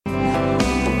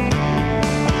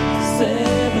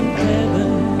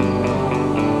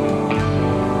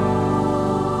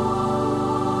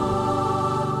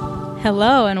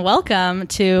Hello and welcome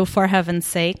to For Heaven's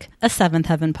Sake, a Seventh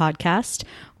Heaven podcast.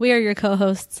 We are your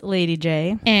co-hosts, Lady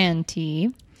J. And T.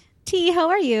 T, how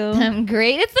are you? I'm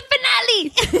great. It's the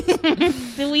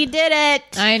finale. We did it.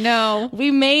 I know. We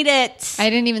made it.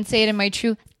 I didn't even say it in my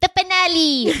true, the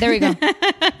finale. There we go.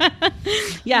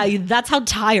 Yeah, that's how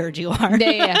tired you are.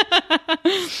 Yeah.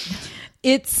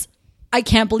 I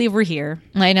can't believe we're here.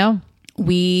 I know.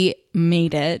 We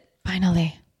made it.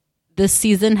 Finally. This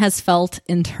season has felt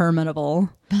interminable.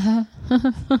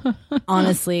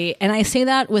 Honestly. And I say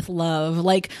that with love.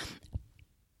 Like,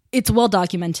 it's well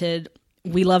documented.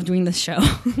 We love doing this show.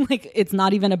 Like, it's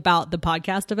not even about the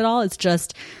podcast of it all. It's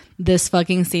just this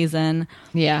fucking season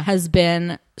has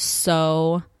been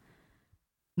so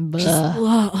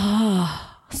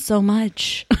so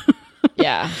much.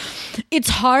 Yeah. It's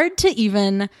hard to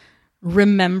even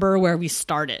remember where we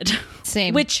started.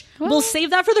 Same. Which we'll save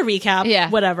that for the recap.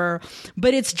 Yeah. Whatever.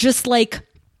 But it's just like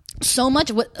so much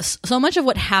of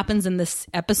what happens in this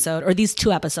episode, or these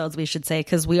two episodes, we should say,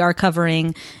 because we are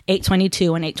covering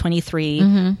 822 and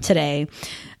 823 today.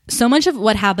 So much of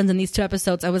what happens in these two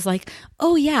episodes, I was like,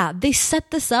 oh yeah, they set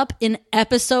this up in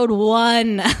episode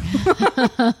 1.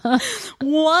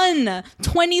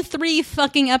 23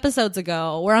 fucking episodes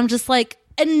ago, where I'm just like,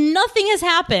 and nothing has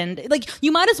happened. Like,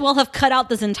 you might as well have cut out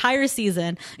this entire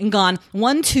season and gone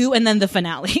 1, 2, and then the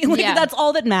finale. That's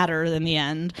all that matters in the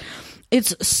end.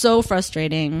 It's so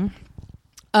frustrating.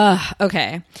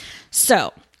 Okay.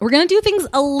 So we're going to do things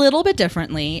a little bit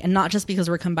differently, and not just because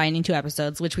we're combining two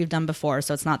episodes, which we've done before,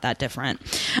 so it's not that different.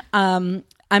 I'm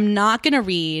not going to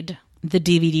read the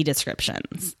DVD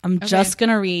descriptions. I'm just going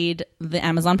to read the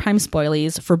Amazon Prime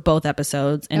spoilies for both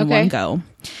episodes in one go.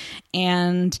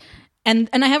 And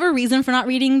I have a reason for not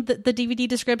reading the DVD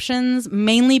descriptions,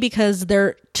 mainly because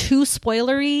they're too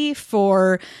spoilery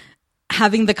for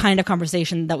having the kind of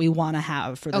conversation that we want to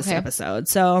have for this episode.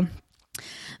 So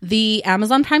the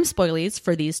Amazon Prime spoilies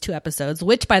for these two episodes,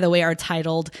 which, by the way, are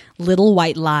titled Little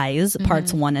White Lies,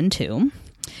 parts 1 and 2,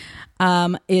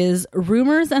 is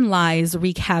rumors and lies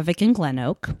wreak havoc in Glen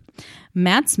Oak.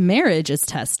 Matt's marriage is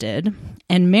tested,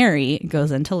 and Mary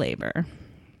goes into labor.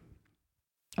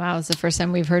 Wow, it's the first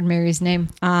time we've heard Mary's name.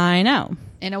 I know.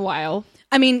 In a while.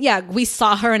 I mean, yeah, we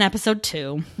saw her in episode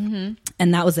 2,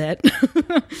 and that was it.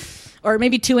 Or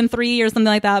maybe 2 and 3 or something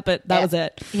like that, but that was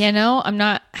it. You know,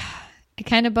 it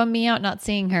kind of bummed me out not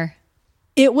seeing her.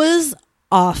 It was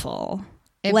awful.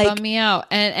 It bummed me out.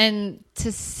 And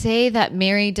to say that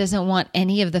Mary doesn't want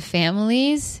any of the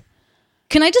families.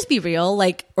 Can I just be real?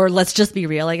 Or let's just be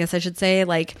real, I guess I should say.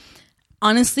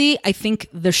 Honestly, I think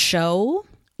the show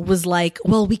was like,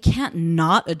 well, we can't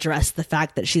not address the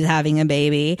fact that she's having a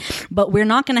baby, but we're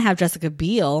not going to have Jessica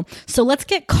Biel. So let's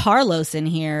get Carlos in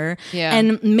here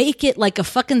and make it like a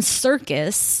fucking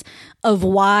circus of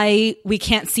why we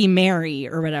can't see Mary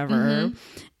or whatever.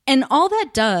 And all that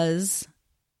does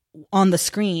on the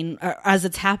screen as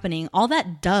it's happening, all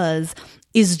that does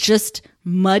is just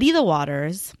muddy the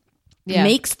waters,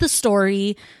 makes the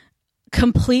story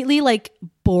completely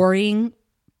boring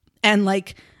and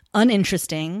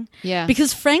uninteresting. Yeah.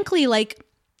 Because frankly,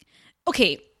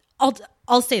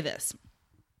 I'll say this.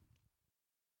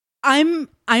 I'm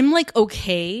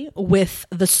okay with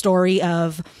the story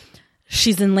of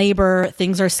she's in labor,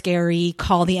 things are scary,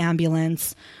 call the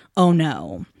ambulance. Oh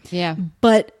no. Yeah.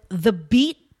 But the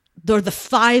beat or the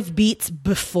 5 beats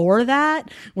before that,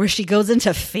 where she goes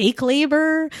into fake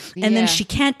labor and then she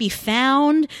can't be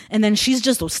found, and then she's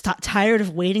just tired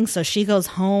of waiting, so she goes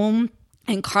home.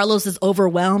 And Carlos is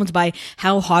overwhelmed by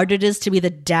how hard it is to be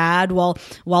the dad while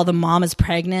the mom is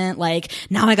pregnant.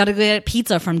 Now I got to go get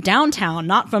pizza from downtown,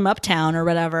 not from uptown or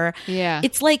whatever. Yeah.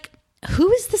 It's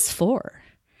who is this for?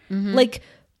 If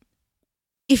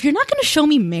you're not going to show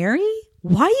me Mary,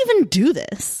 why even do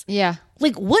this? Yeah.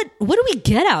 What do we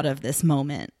get out of this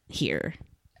moment here?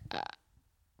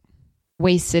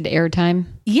 Wasted airtime.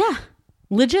 Yeah.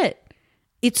 Legit.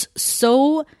 It's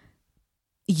so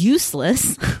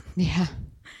useless. Yeah.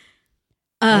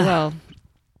 Well.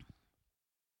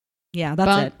 Yeah,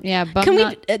 that's it. Yeah,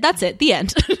 that's it. The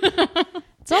end.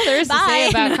 That's all there is to say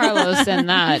about Carlos and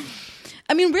that.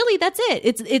 I mean, really, that's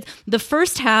it. It's the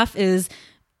first half is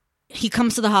he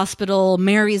comes to the hospital,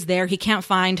 Mary's there, he can't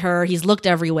find her, he's looked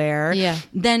everywhere. Yeah.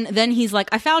 Then he's like,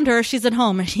 I found her, she's at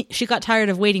home. She got tired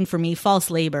of waiting for me, false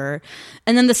labor.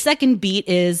 And then the second beat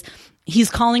is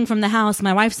he's calling from the house,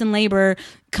 my wife's in labor,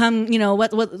 come,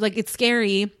 what it's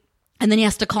scary. And then he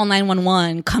has to call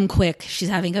 911, come quick, she's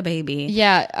having a baby.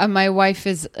 Yeah, my wife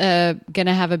is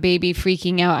gonna have a baby,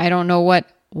 freaking out. I don't know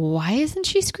why isn't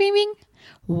she screaming?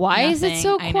 Why is it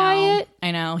so quiet?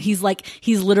 I know. He's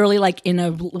literally like in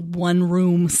a one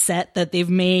room set that they've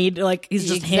made. Like he's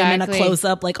just him in a close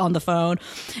up, like on the phone.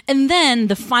 And then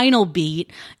the final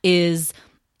beat is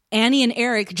Annie and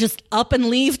Eric just up and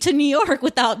leave to New York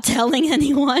without telling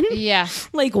anyone. Yeah.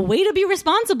 Like, way to be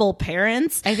responsible,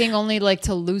 parents. I think only like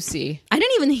to Lucy. I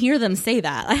didn't even hear them say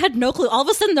that. I had no clue. All of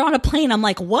a sudden they're on a plane. I'm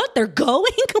like, what? They're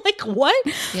going? Like, what?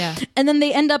 Yeah. And then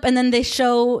they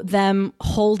show them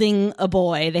holding a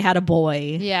boy. They had a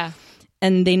boy. Yeah.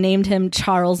 And they named him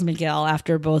Charles Miguel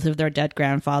after both of their dead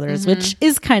grandfathers, which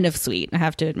is kind of sweet, I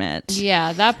have to admit.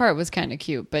 Yeah, that part was kind of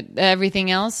cute, but everything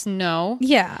else, no.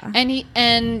 Yeah.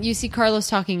 And you see Carlos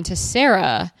talking to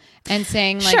Sarah and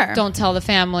saying like, don't tell the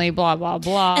family, blah, blah,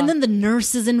 blah. And then the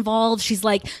nurse is involved. She's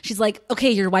like,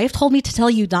 okay, your wife told me to tell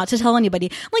you not to tell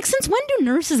anybody. Like, since when do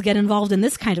nurses get involved in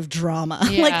this kind of drama?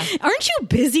 Yeah. Like, aren't you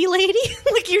busy, lady?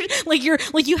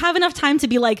 you have enough time to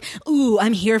be like, ooh,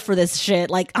 I'm here for this shit.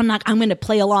 Like, I'm going to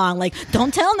play along. Like,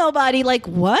 don't tell nobody. Like,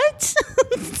 what?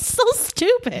 So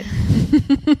stupid.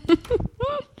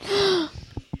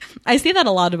 I see that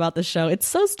a lot about the show. It's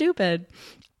so stupid.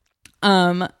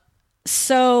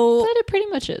 So but it pretty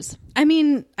much is. I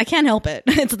mean, I can't help it.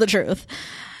 It's the truth.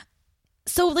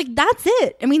 So like, that's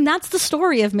it. I mean, that's the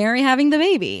story of Mary having the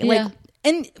baby. Yeah. Like,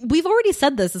 and we've already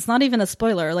said this. It's not even a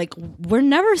spoiler. Like, we're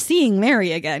never seeing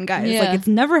Mary again, guys. Yeah. Like, it's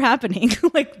never happening.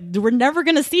 Like, we're never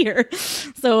going to see her.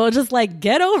 So just like,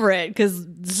 get over it, because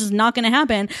this is not going to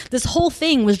happen. This whole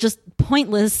thing was just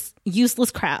pointless, useless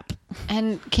crap.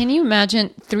 And can you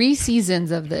imagine 3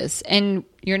 seasons of this and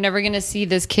you're never going to see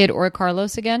this kid or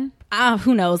Carlos again?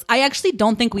 Who knows? I actually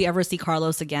don't think we ever see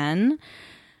Carlos again.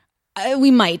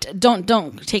 We might. Don't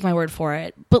take my word for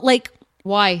it. But like,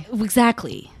 why?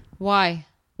 Exactly. Why?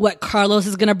 What, Carlos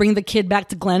is going to bring the kid back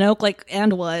to Glen Oak? Like,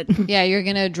 and what? Yeah, you're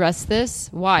going to address this?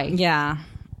 Why? Yeah.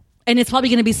 And it's probably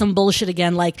going to be some bullshit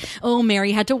again, like, oh,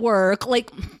 Mary had to work. Like,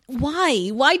 why?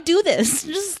 Why do this?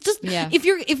 Just yeah. If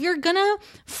you're gonna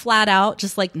flat out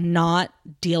just like not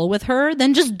deal with her,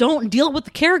 then just don't deal with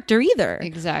the character either.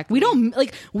 Exactly.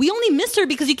 We only miss her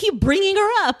because you keep bringing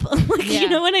her up. Like, you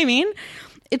know what I mean?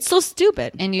 It's so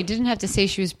stupid. And you didn't have to say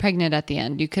she was pregnant at the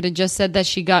end. You could have just said that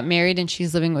she got married and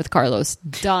she's living with Carlos.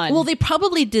 Done. Well, they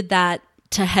probably did that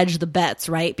to hedge the bets,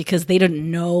 right? Because they didn't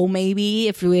know maybe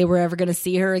if we were ever going to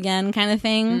see her again, kind of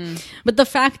thing. But the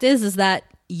fact is that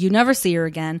you never see her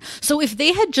again. So if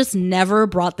they had just never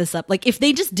brought this up, like if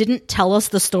they just didn't tell us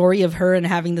the story of her and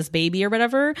having this baby or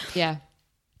whatever, yeah,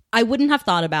 I wouldn't have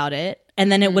thought about it. And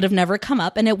then it would have never come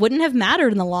up and it wouldn't have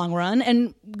mattered in the long run,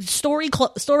 and story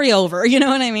over, you know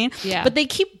what I mean? Yeah. But they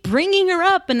keep bringing her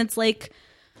up and it's like,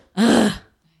 ugh.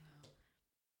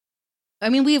 I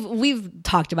mean, we've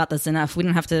talked about this enough. We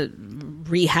don't have to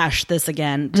rehash this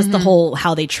again. Just the whole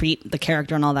how they treat the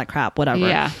character and all that crap, whatever.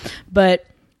 Yeah. But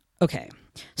okay,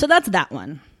 so that's that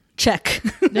one. Check.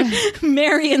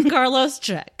 Mary and Carlos,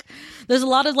 check. There's a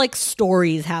lot of like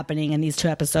stories happening in these 2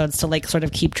 episodes to like sort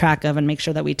of keep track of and make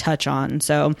sure that we touch on.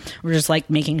 So we're just like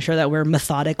making sure that we're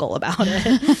methodical about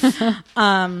it.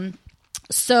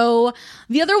 So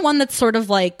the other one that's sort of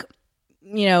like,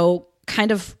 you know,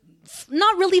 kind of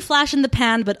not really flash in the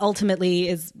pan, but ultimately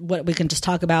is what we can just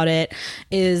talk about it,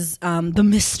 is the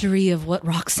mystery of what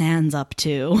Roxanne's up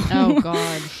to. Oh,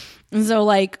 God. And so,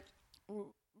 like,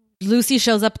 Lucy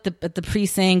shows up at the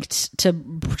precinct to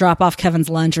drop off Kevin's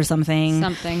lunch or something.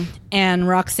 And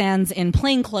Roxanne's in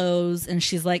plain clothes, and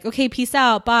she's like, okay, peace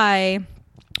out, bye.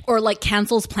 Or like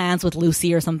cancels plans with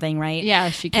Lucy or something, right?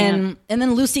 Yeah, she can. And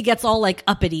then Lucy gets all like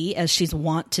uppity, as she's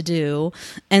wont to do,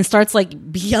 and starts like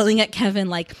yelling at Kevin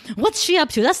like, what's she up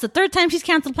to? That's the 3rd time she's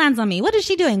canceled plans on me. What is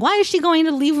she doing? Why is she going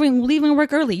to leaving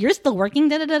work early? You're still working,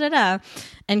 da da da da da.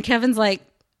 And Kevin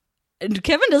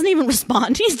doesn't even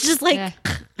respond. He's just like,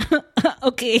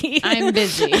 okay, I'm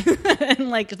busy.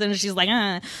 And like then she's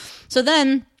like, So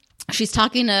then she's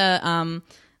talking to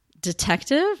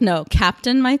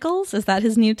Captain Michaels. Is that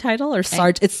his new title? Or it's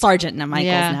Sergeant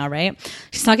Michaels now, right?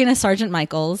 She's talking to Sergeant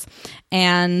Michaels,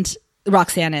 and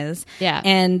Roxanne is. Yeah.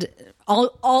 And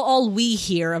all we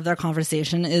hear of their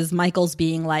conversation is Michaels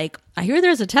being like, I hear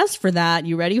there's a test for that.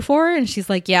 You ready for it? And she's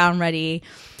like, yeah, I'm ready.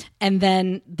 And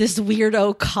then this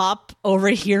weirdo cop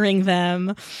overhearing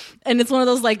them. And it's one of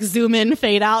those like zoom in,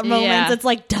 fade out moments. Yeah. It's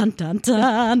like, dun, dun,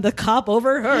 dun. The cop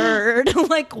overheard.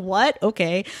 Like, what?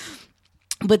 Okay.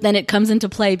 But then it comes into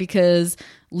play because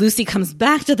Lucy comes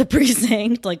back to the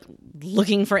precinct, like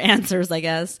looking for answers, I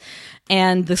guess.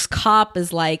 And this cop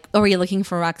is like, oh, are you looking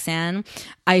for Roxanne?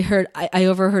 I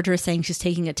overheard her saying she's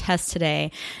taking a test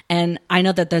today. And I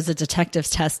know that there's a detective's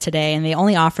test today, and they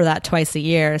only offer that twice a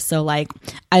year. So like,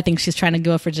 I think she's trying to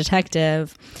go for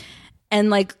detective. And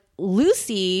like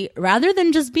Lucy, rather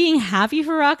than just being happy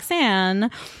for Roxanne,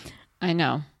 I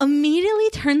know, immediately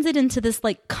turns it into this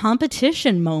like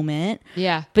competition moment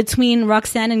between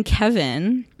Roxanne and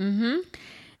Kevin.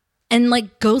 And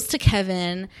like goes to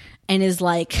Kevin and is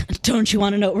like, don't you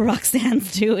want to know what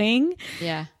Roxanne's doing?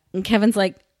 Yeah. And Kevin's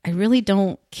like, I really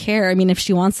don't care. I mean, if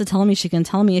she wants to tell me, she can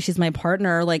tell me. If she's my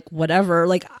partner, like whatever.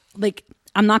 Like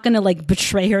I'm not going to like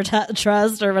betray her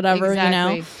trust or whatever, you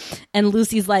know? And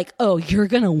Lucy's like, oh, you're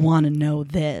going to want to know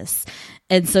this.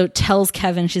 And so tells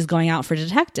Kevin she's going out for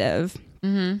detective.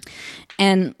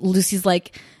 And Lucy's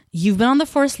like, you've been on the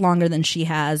force longer than she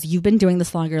has. You've been doing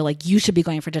this longer. Like, you should be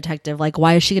going for detective. Like,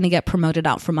 why is she going to get promoted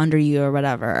out from under you or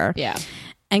whatever? Yeah.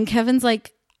 And Kevin's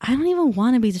like, I don't even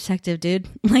want to be detective, dude.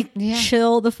 Like,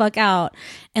 chill the fuck out.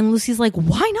 And Lucy's like,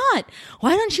 why not?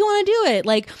 Why don't you want to do it?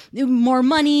 Like, more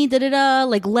money, da-da-da,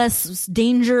 like less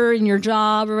danger in your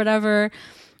job or whatever.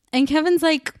 And Kevin's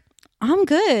like, I'm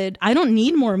good. I don't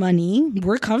need more money.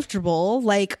 We're comfortable.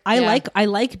 Like, I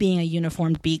like being a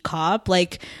uniformed beat cop.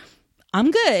 Like, I'm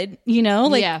good, you know?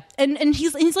 Like, and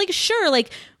he's like, sure,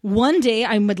 like one day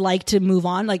I would like to move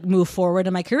on, like move forward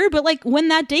in my career. But like when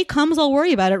that day comes, I'll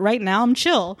worry about it. Right now, I'm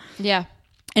chill. Yeah.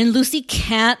 And Lucy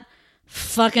can't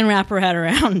fucking wrap her head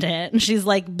around it. And she's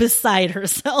like beside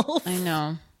herself. I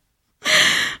know.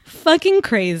 Fucking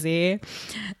crazy.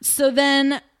 So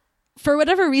then for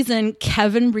whatever reason,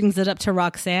 Kevin brings it up to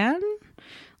Roxanne.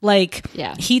 Like,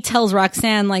 he tells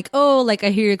Roxanne, like, oh, like,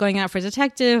 I hear you're going out for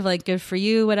detective. Like, good for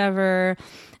you, whatever.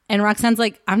 And Roxanne's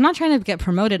like, I'm not trying to get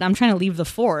promoted. I'm trying to leave the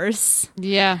force.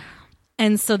 Yeah.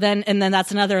 And so then that's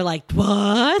another, like,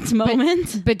 what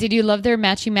moment? But did you love their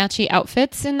matchy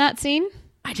outfits in that scene?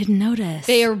 I didn't notice.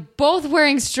 They are both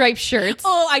wearing striped shirts.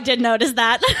 Oh, I did notice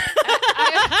that.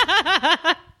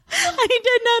 I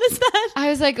did notice that. I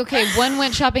was like, okay, one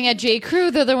went shopping at J.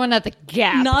 Crew, the other one at the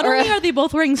Gap. Not only are they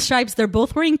both wearing stripes, they're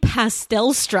both wearing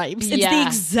pastel stripes. It's the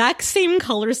exact same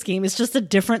color scheme. It's just a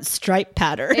different stripe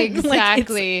pattern.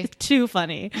 Exactly. Like, it's too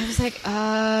funny. I was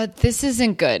like, this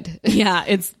isn't good. Yeah,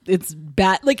 it's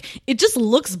bad. Like, it just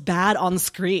looks bad on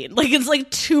screen. Like, it's like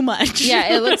too much.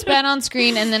 Yeah, it looks bad on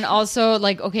screen. And then also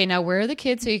like, okay, now where are the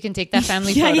kids so you can take that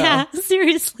family photo? Yeah,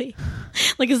 seriously.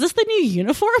 Like, is this the new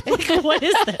uniform? Like, what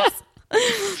is this?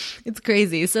 It's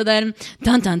crazy. So then,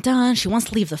 dun dun dun, she wants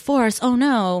to leave the force. Oh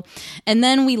no. And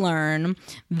then we learn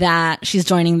that she's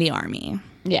joining the army.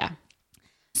 Yeah.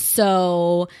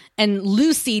 So, and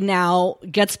Lucy now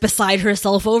gets beside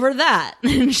herself over that.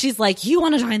 And she's like, you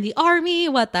want to join the army?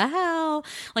 What the hell?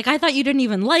 Like, I thought you didn't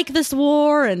even like this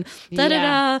war and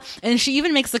da-da-da. And she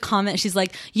even makes a comment. She's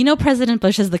like, you know, President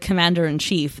Bush is the commander in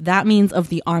chief. That means of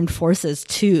the armed forces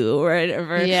too, or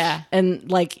whatever. Yeah.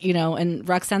 And like, you know, and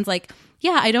Roxanne's like,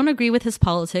 yeah, I don't agree with his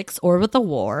politics or with the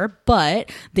war,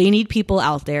 but they need people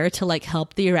out there to like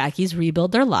help the Iraqis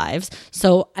rebuild their lives.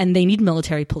 So, and they need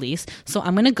military police. So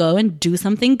I'm going to go and do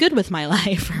something good with my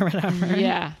life or whatever.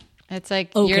 Yeah. It's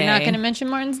like, you're not going to mention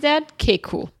Martin's dad? Okay,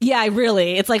 cool. Yeah,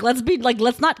 really. It's like,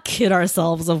 let's not kid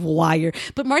ourselves of why you're,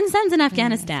 but Martin's dad's in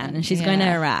Afghanistan and she's going to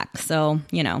Iraq. So,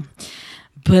 you know,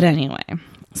 but anyway,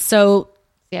 so.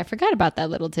 Yeah, I forgot about that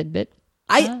little tidbit.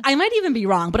 I might even be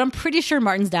wrong, but I'm pretty sure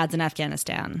Martin's dad's in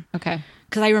Afghanistan. Okay.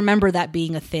 Because I remember that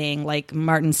being a thing. Like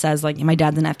Martin says, like, my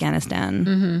dad's in Afghanistan.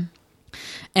 Mm-hmm.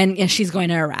 And she's going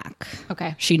to Iraq.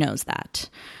 Okay. She knows that.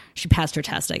 She passed her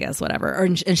test, I guess, whatever.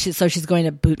 So she's going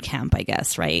to boot camp, I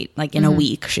guess, right? Like in a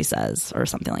week, she says, or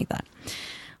something like that.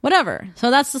 Whatever.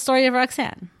 So that's the story of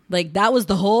Roxanne. Like that was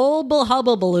the whole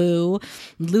hubble-baloo.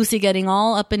 Lucy getting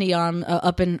all up in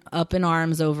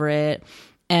arms over it.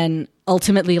 And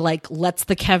ultimately, like, lets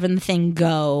the Kevin thing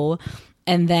go.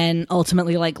 And then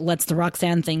ultimately, like, lets the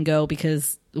Roxanne thing go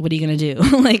because what are you going to do?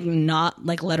 Like, not,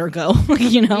 like, let her go,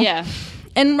 you know? Yeah.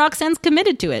 And Roxanne's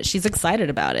committed to it. She's excited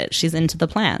about it. She's into the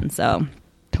plan. So.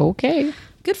 Okay.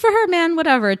 Good for her, man.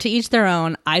 Whatever. To each their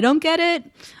own. I don't get it.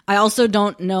 I also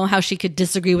don't know how she could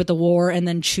disagree with the war and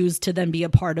then choose to then be a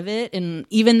part of it. And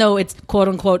even though it's quote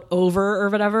unquote over or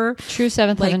whatever. True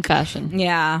Seventh Heaven fashion.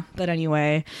 Yeah. But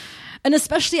anyway. And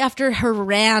especially after her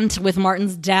rant with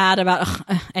Martin's dad about...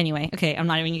 anyway, okay, I'm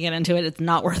not even going to get into it. It's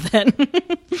not worth it.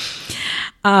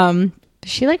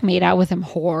 She, like, made out with him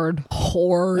horde.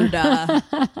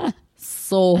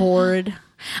 So horde.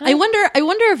 I wonder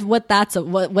if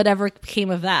whatever came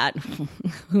of that.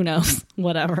 Who knows?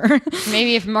 Whatever.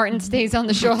 Maybe if Martin stays on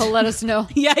the show, he'll let us know.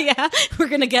 Yeah. We're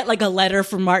gonna get like a letter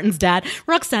from Martin's dad.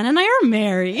 Roxanne and I are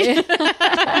married.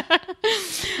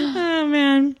 Oh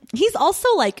man, he's also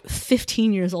like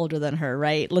 15 years older than her,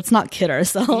 right? Let's not kid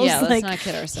ourselves. Yeah, let's not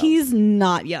kid ourselves. He's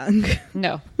not young.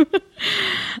 No.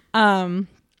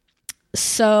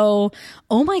 So,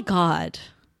 oh my God.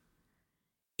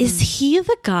 Is he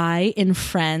the guy in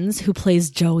Friends who plays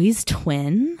Joey's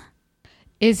twin?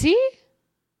 Is he?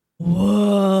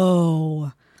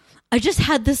 Whoa. I just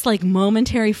had this like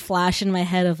momentary flash in my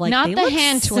head of like, not they the look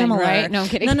hand twin, similar. right? No, I'm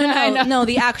kidding. No,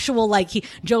 the actual like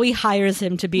Joey hires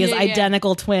him to be his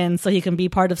identical twin so he can be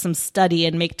part of some study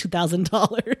and make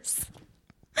 $2,000.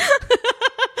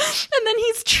 And then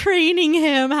he's training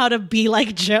him how to be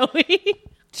like Joey.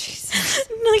 Jesus.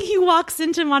 Like he walks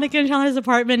into Monica and Chandler's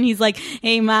apartment and he's like,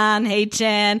 hey man, hey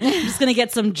Chan, I'm just gonna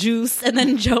get some juice. And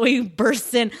then Joey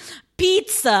bursts in,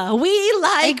 pizza, we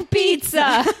like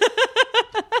pizza.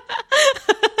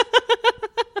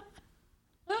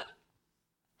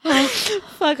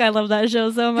 Fuck, I love that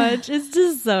show so much. It's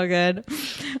just so good.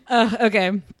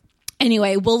 Okay.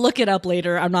 Anyway, we'll look it up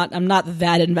later. I'm not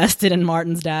that invested in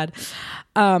Martin's dad.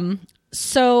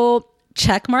 So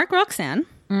check mark Roxanne.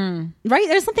 Right?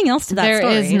 There's something else to that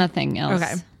story. There is nothing else.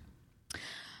 Okay.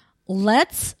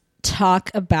 Let's talk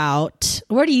about,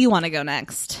 where do you want to go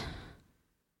next?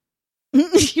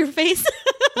 Your face?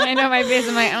 I know my face.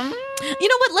 You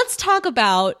know what? Let's talk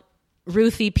about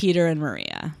Ruthie, Peter, and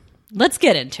Maria. Let's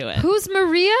get into it. Who's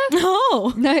Maria?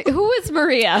 Oh. No, who is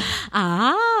Maria?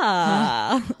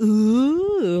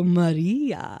 Ooh,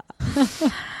 Maria.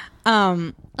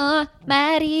 Maria. Oh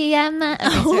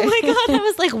my God. I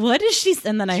was like, what is she?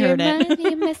 And then I heard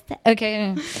it.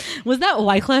 Okay. Was that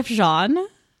Wyclef Jean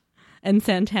and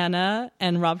Santana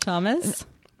and Rob Thomas?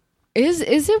 Is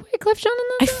it Wyclef Jean in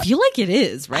that? I feel like it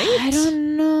is, right? I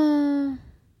don't know.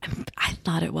 I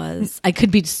thought it was. I could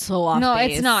be so off. No,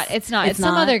 base. It's not. It's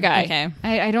some other guy. Okay.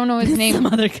 I don't know his name. Some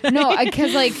other guy. No,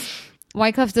 because like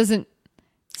Wyclef doesn't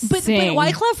sing. But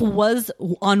Wyclef was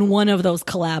on one of those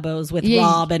collabos with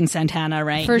Rob and Santana,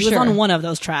 right? For he was on one of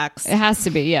those tracks. It has to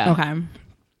be, yeah. Okay.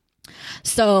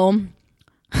 So,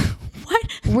 what?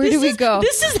 Where do we go?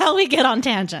 This is how we get on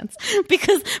tangents,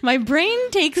 because my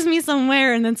brain takes me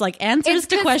somewhere and it's like answers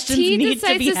to questions need to be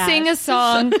decides to had. Sing a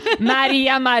song, Maria.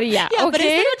 Yeah, okay? But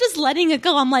instead of just letting it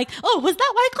go, I'm like, oh, was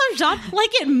that Wyclef Jean?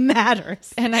 Like, it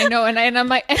matters. And I know, and I'm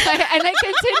like, and I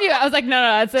continue. I was like,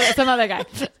 no, it's some other guy.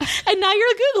 And now you're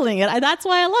Googling it. That's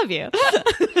why I love you.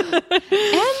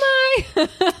 Am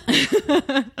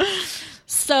I?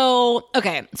 So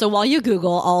while you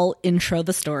Google, I'll intro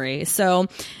the story. So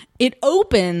it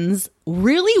opens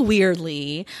really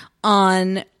weirdly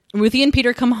on Ruthie and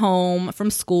Peter come home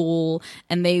from school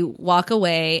and they walk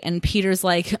away and Peter's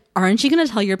like, aren't you going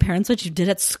to tell your parents what you did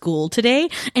at school today?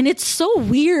 And it's so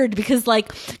weird because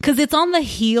it's on the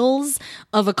heels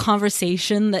of a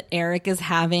conversation that Eric is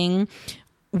having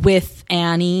with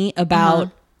Annie about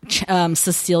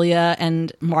Cecilia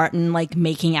and Martin like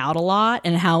making out a lot,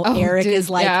 and how Eric is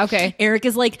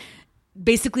like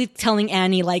basically telling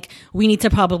Annie like, we need to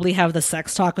probably have the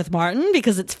sex talk with Martin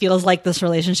because it feels like this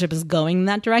relationship is going in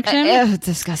that direction.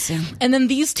 Disgusting. And then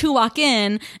these two walk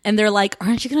in and they're like,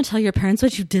 aren't you going to tell your parents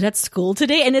what you did at school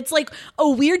today? And it's like a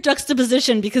weird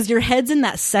juxtaposition because your head's in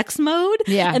that sex mode.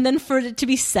 Yeah. And then for it to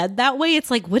be said that way, it's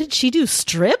like, what did she do?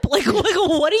 Strip? Like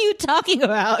what are you talking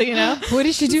about? You know? What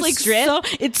did she do? Like, strip?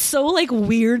 It's so like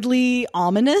weirdly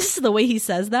ominous the way he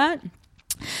says that.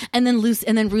 And then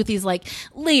Ruthie's like,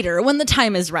 later when the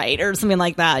time is right, or something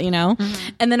like that, you know?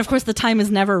 And then of course the time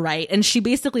is never right. And she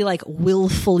basically like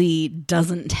willfully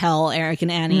doesn't tell Eric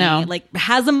and Annie. No. Like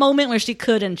has a moment where she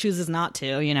could and chooses not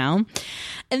to, you know?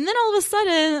 And then all of a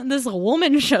sudden this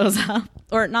woman shows up,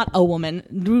 or not a woman,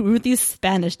 Ruthie's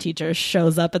Spanish teacher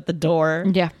shows up at the door.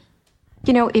 Yeah.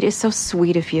 You know, it is so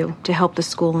sweet of you to help the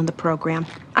school and the program.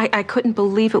 I couldn't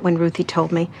believe it when Ruthie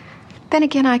told me. Then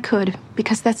again, I could,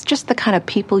 because that's just the kind of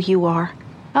people you are.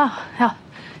 Oh,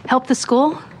 help the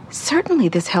school? Certainly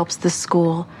this helps the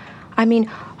school. I mean,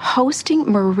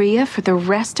 hosting Maria for the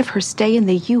rest of her stay in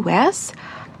the U.S.?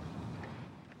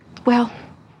 Well,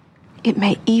 it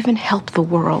may even help the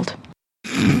world.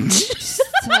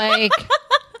 Like,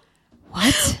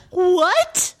 what?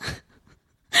 What?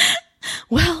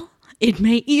 Well, it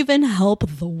may even help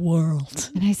the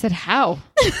world. And I said, how?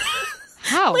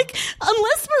 How? Like,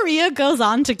 unless Maria goes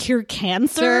on to cure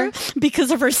cancer because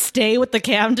of her stay with the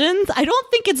Camdens, I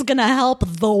don't think it's gonna help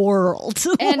the world.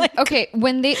 And like, okay,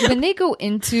 when they go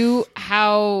into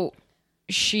how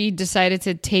she decided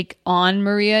to take on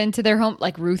Maria into their home,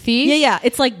 like Ruthie. Yeah.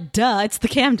 It's like, duh, it's the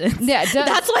Camdens. Yeah, duh.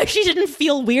 That's why she didn't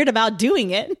feel weird about doing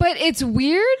it. But it's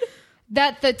weird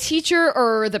that the teacher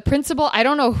or the principal, I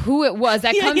don't know who it was,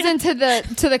 that comes into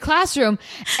the classroom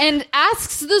and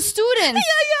asks the students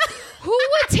who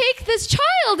would take this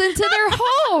child into their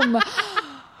home.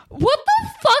 What the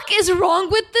fuck is wrong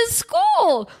with this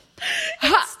school?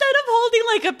 Instead of holding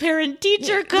like a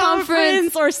parent-teacher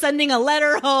conference or sending a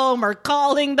letter home or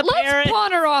calling the parent. Let's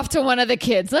pawn her off to one of the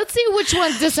kids. Let's see which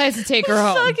one decides to take her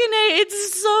home. Fucking A,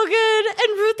 it's so good.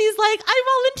 And Ruthie's like, I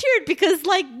volunteered because,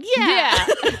 like, yeah.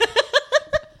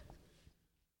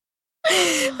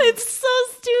 It's so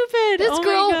stupid.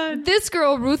 This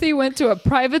girl, Ruthie, went to a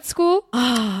private school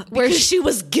where she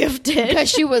was gifted. Because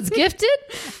she was gifted,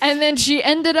 and then she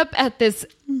ended up at this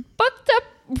fucked up,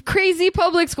 crazy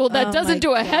public school that doesn't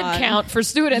do a head count for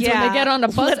students when they get on a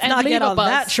bus. Let's and not leave get a on bus.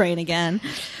 that train again.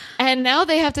 And now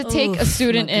they have to take a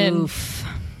student in.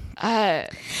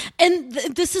 And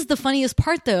this is the funniest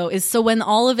part, though, is so when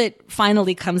all of it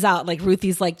finally comes out, like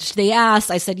Ruthie's like, they asked,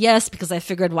 I said yes because I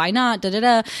figured why not,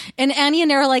 and Annie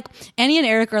and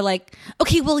Eric are like,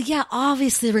 okay, well, yeah,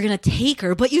 obviously we're gonna take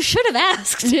her, but you should have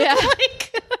asked. Yeah,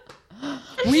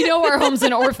 we know our home's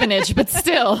an orphanage, but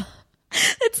still.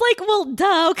 It's like, well,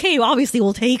 duh, okay, obviously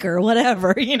we'll take her,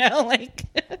 whatever, like,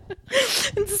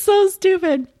 it's so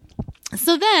stupid.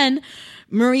 So then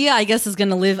Maria, I guess, is going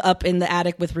to live up in the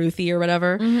attic with Ruthie or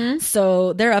whatever. Mm-hmm.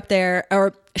 So they're up there,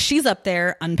 or she's up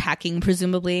there unpacking,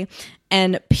 presumably,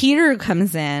 and Peter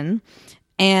comes in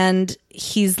and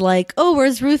he's like, oh,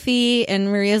 where's Ruthie? And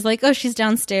Maria's like, oh, she's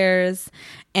downstairs.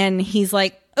 And he's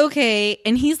like, okay.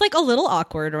 And he's like a little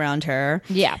awkward around her.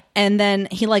 Yeah. And then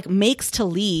he like makes to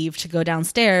leave to go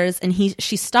downstairs, and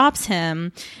she stops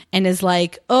him and is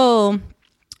like, oh,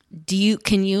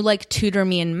 can you like tutor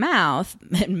me in mouth?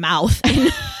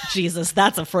 Jesus,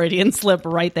 that's a Freudian slip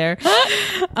right there. Seriously,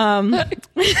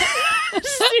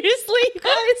 you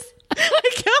guys, I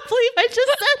can't believe I just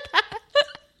said that.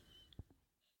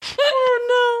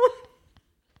 Oh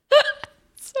no.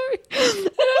 Sorry.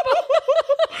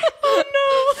 Oh no.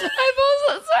 I'm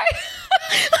also sorry.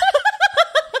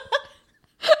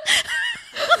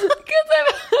 Because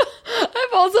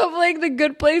I'm also playing The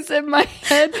Good Place in my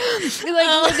head.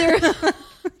 Like,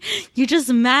 you just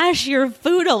mash your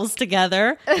foodles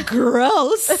together.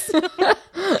 Gross.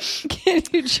 Can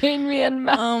you chain me in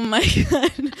mouth? Oh my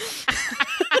god.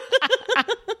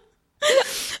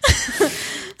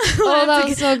 That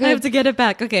was so good. I have to get it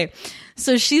back. Okay.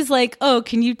 So she's like, oh,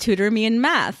 can you tutor me in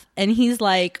math? And he's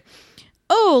like,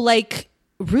 oh, like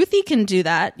Ruthie can do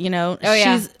that, Oh,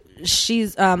 yeah.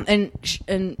 She's and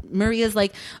Maria's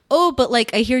like, oh, but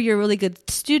like I hear you're a really good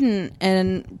student.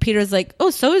 And Peter's like, oh,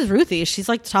 so is Ruthie. She's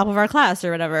like the top of our class or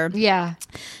whatever. Yeah.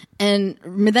 And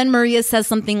then Maria says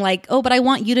something like, oh, but I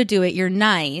want you to do it. You're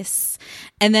nice.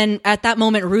 And then at that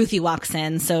moment, Ruthie walks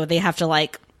in. So they have to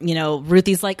like,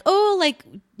 Ruthie's like, oh, like,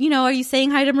 are you saying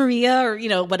hi to Maria or,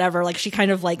 whatever. Like she kind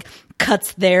of like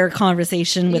cuts their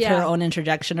conversation with her own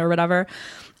interjection or whatever.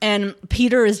 And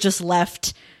Peter is just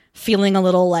left feeling a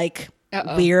little like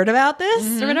weird about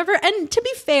this or whatever. And to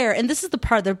be fair, and this is the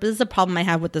problem I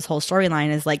have with this whole storyline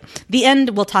is like the end,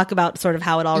 we'll talk about sort of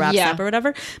how it all wraps up or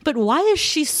whatever. But why is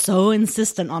she so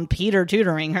insistent on Peter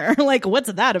tutoring her? Like,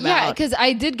 what's that about? Yeah, because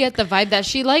I did get the vibe that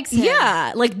she likes him.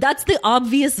 Yeah, like that's the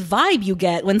obvious vibe you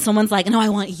get when someone's like, no, I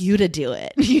want you to do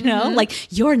it.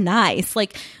 Like you're nice.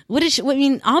 Like what is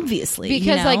she, obviously.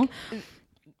 Because like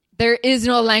there is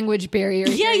no language barrier.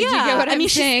 Yeah, you get what I'm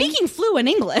saying? She's speaking fluent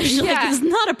English. Yeah. Like, it's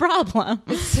not a problem.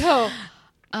 So,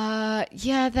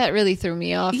 that really threw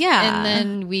me off. Yeah. And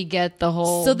then we get the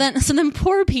whole... So then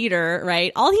poor Peter,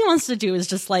 right? All he wants to do is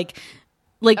just like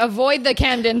avoid the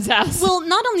Camden's house. Well,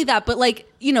 not only that, but like,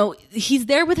 he's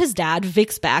there with his dad.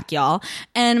 Vic's back, y'all.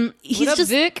 And he's what up,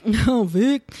 Vic? No,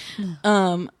 Vic.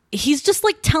 He's just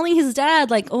like telling his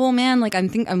dad, like, oh man, like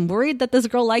I'm worried that this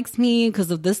girl likes me because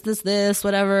of this,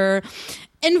 whatever.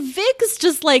 And Vic's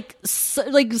just like kind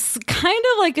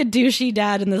of like a douchey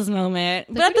dad in this moment,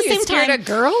 but at the same time, a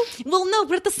girl. Well, no,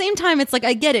 but at the same time, it's like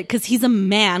I get it because he's a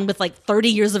man with like 30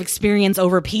 years of experience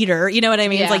over Peter. You know what I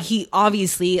mean? Yeah. It's like he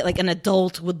obviously, like an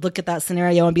adult, would look at that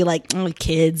scenario and be like, "Oh,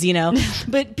 kids,"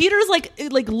 But Peter's like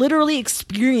literally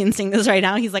experiencing this right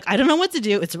now. He's like, I don't know what to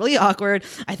do. It's really awkward.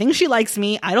 I think she likes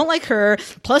me. I don't like her.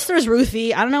 Plus, there's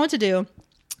Ruthie. I don't know what to do.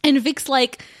 And Vic's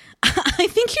like, I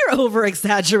think you're over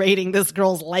exaggerating this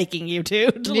girl's liking you,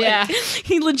 dude. Yeah.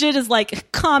 He legit is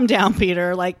like, calm down,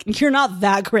 Peter. Like, you're not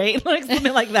that great. Like,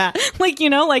 something like that. Like,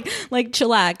 like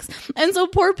chillax. And so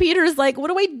poor Peter's like, what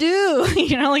do I do?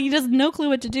 Like he has no clue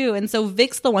what to do. And so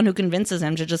Vic's the one who convinces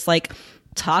him to just like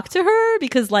talk to her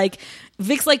because like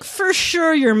Vic's like, for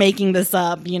sure you're making this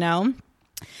up, And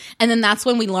then that's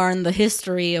when we learn the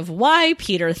history of why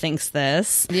Peter thinks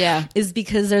this. Yeah. Is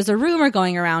because there's a rumor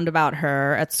going around about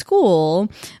her at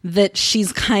school that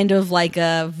she's kind of like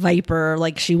a viper,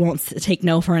 like she won't take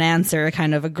no for an answer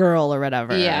kind of a girl or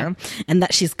whatever. Yeah. And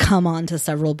that she's come on to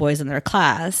several boys in their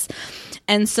class.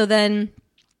 And so then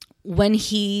when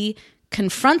he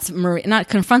confronts Maria, not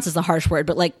confronts is a harsh word,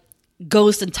 but like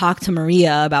goes and talk to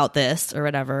Maria about this or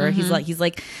whatever. He's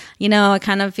like, you know, I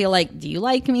kind of feel like, do you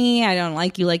like me? I don't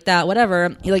like you like that,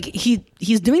 whatever. Like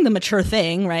he's doing the mature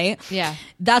thing, right? Yeah.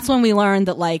 That's when we learned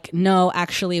that like, no,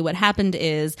 actually what happened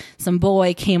is some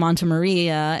boy came on to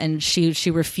Maria and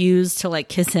she refused to like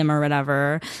kiss him or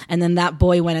whatever. And then that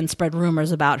boy went and spread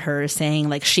rumors about her saying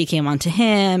like she came on to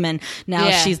him and now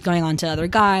she's going on to other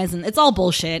guys and it's all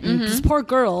bullshit. And this poor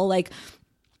girl, like,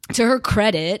 to her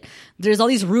credit, there's all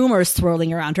these rumors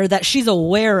swirling around her that she's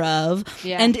aware of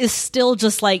and is still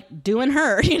just like doing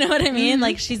her. You know what I mean?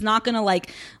 Like she's not going to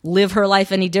like live her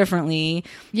life any differently.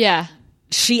 Yeah.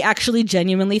 She actually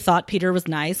genuinely thought Peter was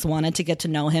nice, wanted to get to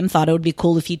know him, thought it would be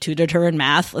cool if he tutored her in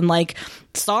math and like,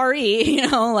 sorry, you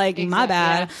know, like my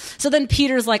bad. Yeah. So then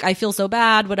Peter's like, I feel so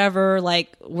bad, whatever.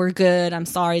 Like we're good. I'm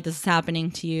sorry this is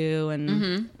happening to you.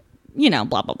 And you know,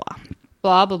 blah, blah, blah.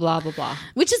 Blah, blah, blah, blah, blah.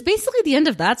 Which is basically the end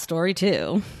of that story,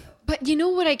 too. But you know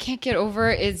what I can't get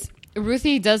over is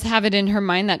Ruthie does have it in her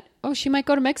mind that, oh, she might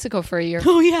go to Mexico for a year.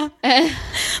 Oh, yeah.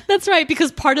 That's right,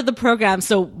 because part of the program,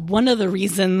 so one of the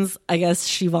reasons, I guess,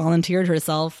 she volunteered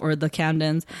herself, or the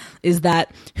Camdens, is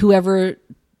that whoever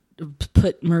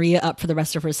put Maria up for the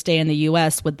rest of her stay in the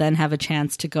U.S. would then have a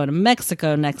chance to go to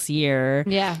Mexico next year.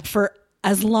 Yeah. For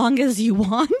as long as you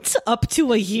want, up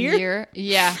to a year.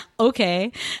 Yeah.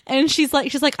 Okay. And she's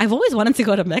like, I've always wanted to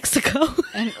go to Mexico.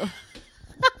 And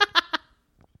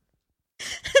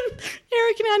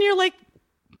Eric and Annie are like,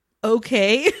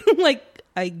 okay, like,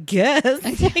 I guess.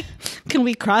 Like, can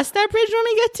we cross that bridge when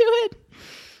we get to it?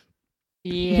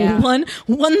 Yeah.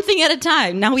 One thing at a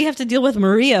time. Now we have to deal with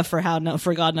Maria for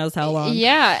God knows how long.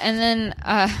 Yeah. And then,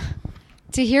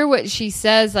 to hear what she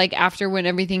says, like after when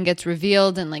everything gets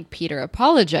revealed and like Peter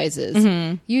apologizes,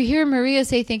 you hear Maria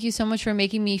say, thank you so much for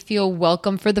making me feel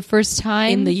welcome for the first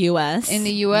time. In the U.S.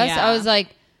 Yeah. I was like,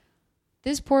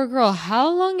 this poor girl, how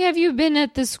long have you been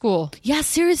at this school? Yeah,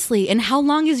 seriously. And how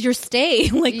long is your stay?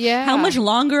 Like, how much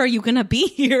longer are you going to be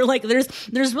here? Like,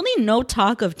 there's really no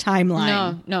talk of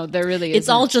timeline. No, there really isn't. It's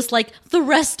all just like the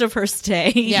rest of her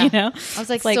stay, you know? I was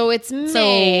like, so it's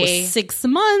May. So 6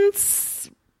 months.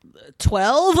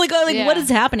 12 like what is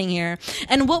happening here?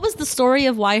 And what was the story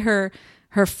of why her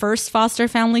first foster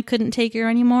family couldn't take her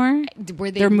anymore?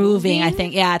 They're moving, I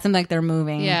think. Yeah, it seemed like they're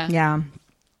moving. Yeah.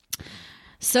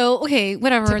 So okay,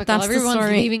 whatever. Typical. That's Everyone's the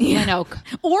story. leaving Glen Oak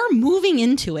or moving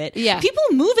into it. Yeah, people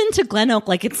move into Glen Oak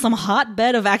like it's some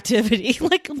hotbed of activity.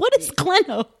 Like, what is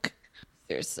Glen Oak?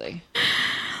 Seriously.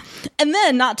 And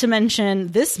then, not to mention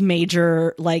this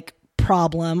major like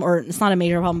problem, or it's not a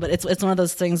major problem, but it's one of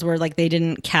those things where like they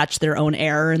didn't catch their own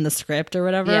error in the script or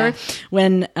whatever.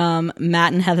 When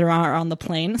Matt and Heather are on the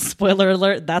plane, spoiler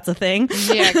alert, that's a thing.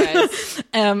 Yeah, guys.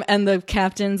 And the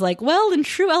captain's like, well, in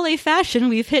true LA fashion,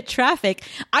 we've hit traffic.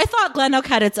 I thought Glen Oak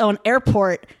had its own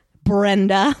airport,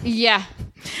 Brenda. Yeah.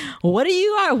 Why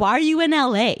are you in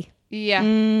LA? Yeah.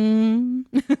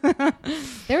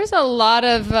 There's a lot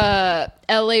of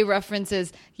LA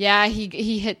references. Yeah,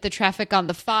 he hit the traffic on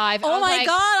the 5. Oh my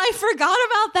God, I forgot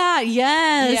about that.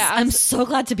 Yes. Yeah, I'm so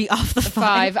glad to be off the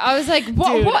 5. I was like,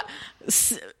 what?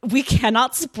 We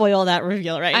cannot spoil that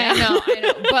reveal right now. I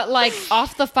know. But like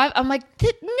off the 5, I'm like,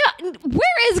 no,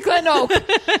 where is Glen Oak?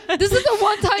 This is the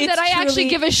one time that I actually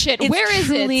give a shit. Where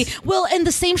is it? Well, and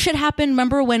the same shit happened.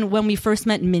 Remember when we first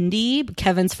met Mindy,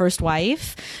 Kevin's first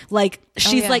wife? Like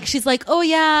she's like, oh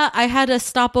yeah, I had a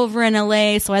stopover in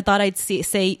LA, so I thought I'd see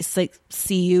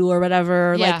you or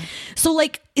whatever. Yeah. Like, so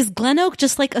like, is Glen Oak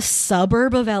just like a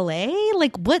suburb of LA?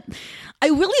 Like what? I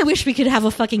really wish we could have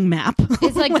a fucking map.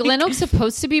 Is like Glen Oak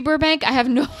supposed to be Burbank? I have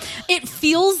no. It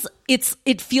feels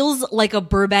like a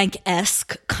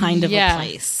Burbank-esque kind of a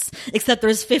place, except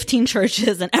there's 15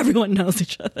 churches and everyone knows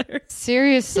each other.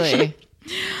 Seriously.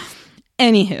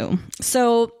 Anywho,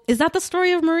 so is that the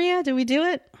story of Maria? Did we do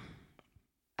it?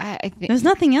 I think there's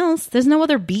nothing else. There's no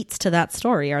other beats to that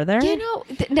story, are there? You know,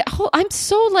 I'm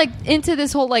so like into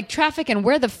this whole like traffic and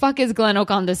where the fuck is Glen Oak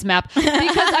on this map? Because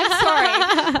I'm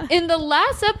sorry, in the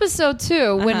last episode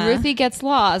too, when Ruthie gets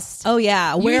lost. Oh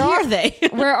yeah, where are they?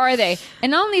 Where are they?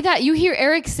 And not only that, you hear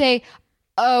Eric say,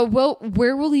 well,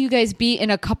 where will you guys be in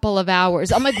a couple of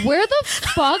hours? I'm like, where the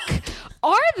fuck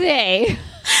are they?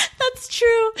 That's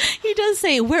true. He does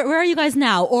say, where are you guys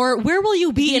now? Or where will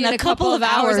you be in a couple of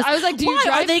hours? I was like, do you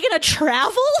drive? Are they going to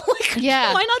travel? Like,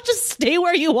 yeah. Why not just stay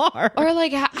where you are? Or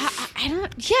like, I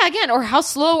don't, yeah, again, or how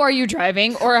slow are you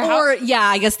driving?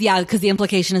 I guess, because the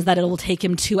implication is that it will take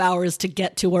him 2 hours to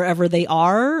get to wherever they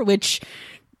are, which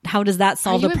how does that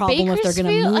solve Are the you in problem if they're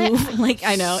going to Bakersfield? move? Like,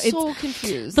 I know. So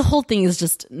confused. The whole thing is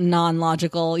just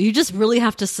non-logical. You just really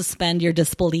have to suspend your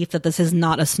disbelief that this is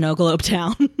not a snow globe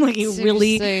town. Like, you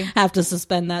really Seriously. have to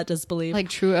suspend that disbelief. Like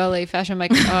true LA fashion. I'm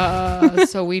like,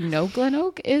 so we know Glen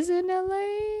Oak is in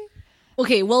LA?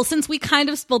 Okay, well, since we kind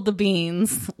of spilled the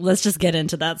beans, let's just get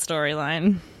into that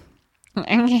storyline.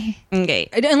 Okay. Okay.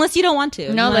 Unless you don't want to. No,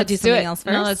 You wanna let's do do something it. else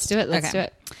first? No, let's do it. Let's Okay. do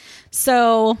it.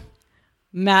 So,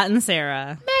 Matt and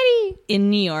Sarah Maddie. in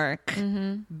New York,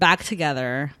 back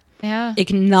together, Yeah.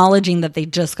 acknowledging that they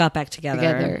just got back together,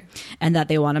 Together. and that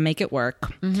they want to make it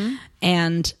work.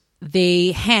 And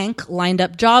Hank lined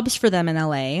up jobs for them in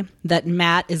LA that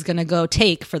Matt is going to go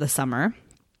take for the summer.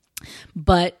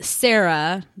 But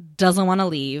Sarah doesn't want to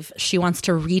leave. She wants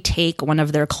to retake one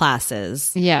of their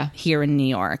classes Yeah. here in New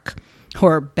York,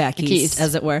 or back Back east, east.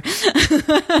 as it were.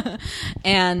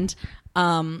 And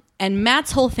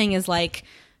Matt's whole thing is like,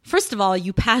 first of all,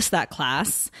 you passed that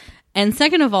class. And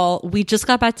second of all, we just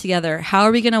got back together. How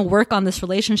are we going to work on this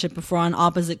relationship if we're on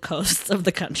opposite coasts of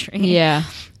the country? Yeah.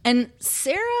 And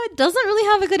Sarah doesn't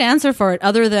really have a good answer for it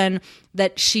other than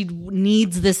that she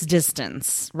needs this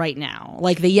distance right now.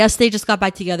 Like, yes, they just got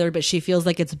back together, but she feels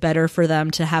like it's better for them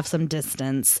to have some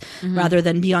distance rather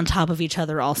than be on top of each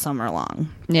other all summer long.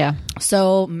 Yeah.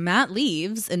 So Matt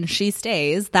leaves and she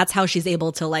stays. That's how she's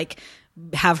able to like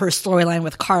have her storyline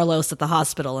with Carlos at the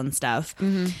hospital and stuff.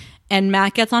 And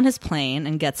Matt gets on his plane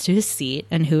and gets to his seat.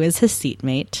 And who is his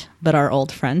seatmate but our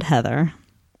old friend Heather?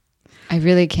 I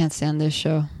really can't stand this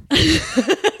show.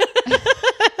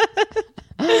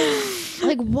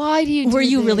 Like, why do you do Were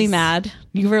you really this? mad?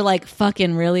 You were like,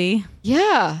 fucking really?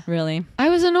 Yeah. Really? I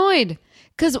was annoyed.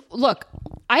 Because, look,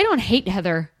 I don't hate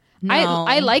Heather. No.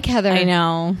 I like Heather. I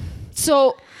know.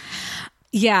 So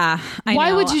Yeah.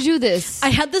 why would you do this? I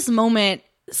had this moment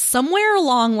somewhere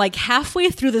along like halfway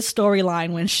through the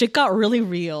storyline when shit got really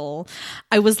real.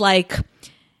 I was like,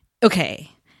 okay,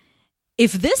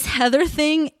 if this Heather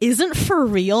thing isn't for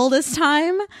real this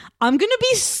time, I'm going to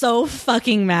be so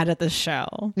fucking mad at this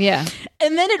show. Yeah.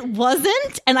 And then it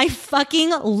wasn't, and I fucking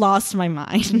lost my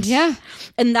mind. Yeah.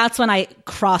 And that's when I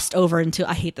crossed over into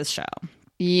I hate this show.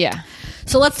 Yeah.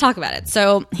 So let's talk about it.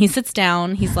 So he sits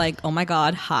down. He's like, oh my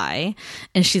God, hi.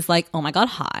 And she's like, oh my God,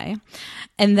 hi.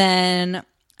 And then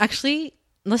actually,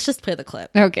 let's just play the clip.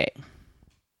 Okay.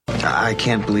 I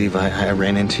can't believe I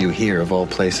ran into you here, of all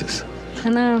places. I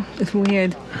know, it's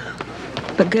weird,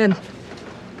 but good.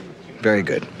 Very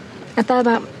good. I thought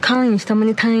about calling you so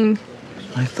many times.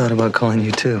 I thought about calling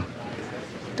you too.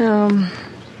 You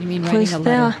mean writing Who's a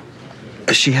there?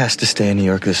 letter? She has to stay in New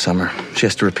York this summer. She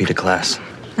has to repeat a class.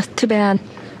 That's too bad.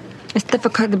 It's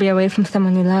difficult to be away from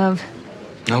someone you love.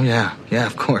 Oh, yeah. Yeah,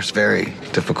 of course. Very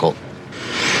difficult.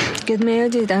 Good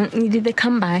marriages aren't easy to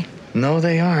come by. No,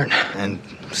 they aren't. And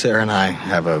Sarah and I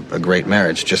have a great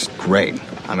marriage. Just great.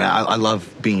 I mean, I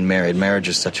love being married. Marriage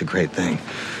is such a great thing.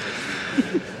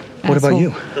 What about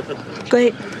you?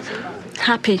 Great.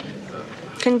 Happy.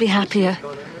 Couldn't be happier.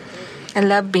 I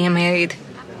love being married.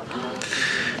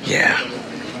 Yeah.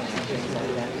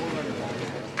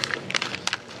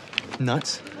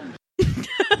 Nuts?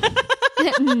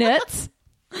 Nuts?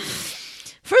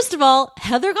 First of all,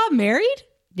 Heather got married?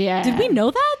 Yeah. Did we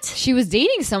know that? She was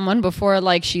dating someone before,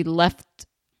 like, she left.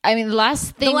 I mean, the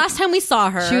last time we saw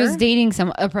her, she was dating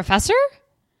a professor?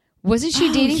 Wasn't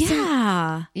she dating some?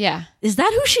 Yeah. Yeah. Is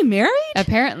that who she married?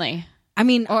 Apparently. I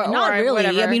mean, Or not really.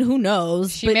 whatever. I mean, who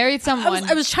knows? She But married someone.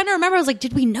 I was trying to remember. I was like,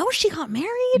 did we know she got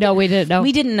married? No, we didn't know.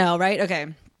 We didn't know, right? Okay.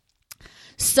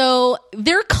 So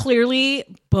they're clearly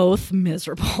both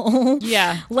miserable.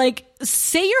 Yeah. Like,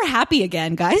 say you're happy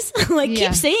again, guys. Like, Yeah.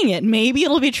 keep saying it. Maybe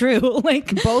it'll be true.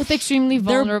 Like, Both extremely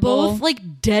they're vulnerable. both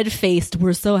like dead faced.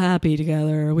 We're so happy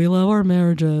together. We love our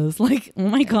marriages. Like, oh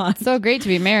my God. So great to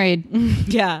be married.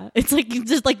 Yeah. It's like,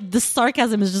 just like the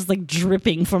sarcasm is just like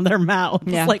dripping from their mouth.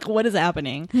 Yeah. Like, what is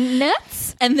happening?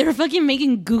 Nuts? And they're fucking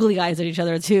making googly eyes at each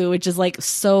other too, which is like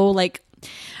so like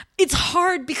it's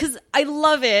hard because I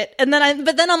love it. And then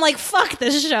but then I'm like, fuck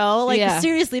this show. Like, Yeah.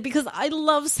 seriously, because I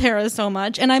love Sarah so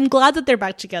much and I'm glad that they're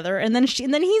back together. And then he's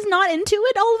not into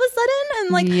it all of a sudden. And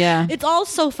like, Yeah. it's all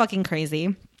so fucking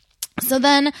crazy. So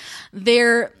then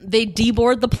they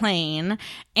deboard the plane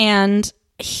and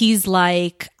he's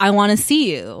like, I want to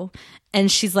see you. And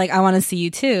she's like, I want to see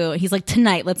you too. He's like,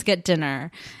 tonight, let's get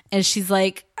dinner. And she's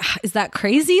like, is that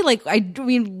crazy? Like, I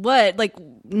mean, what? Like,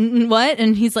 what?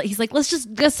 And he's like,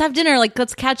 let's have dinner. Like,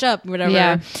 let's catch up, whatever.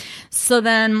 Yeah. So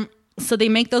they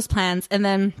make those plans. And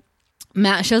then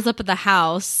Matt shows up at the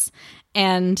house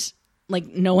and like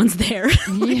no one's there.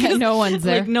 Yeah, no one's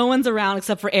there. Like no one's around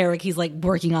except for Eric. He's like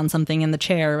working on something in the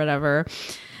chair or whatever.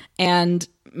 And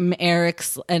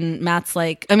Eric's and Matt's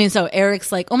like,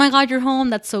 Eric's like, oh my God, you're home.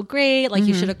 That's so great. Like,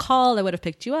 you should have called. I would have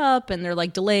picked you up. And they're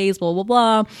like, delays, blah, blah,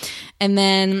 blah. And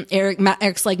then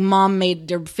Eric's like, Mom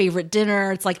made your favorite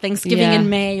dinner. It's like Thanksgiving in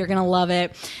May. You're going to love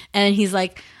it. And he's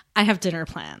like, I have dinner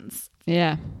plans.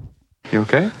 Yeah. You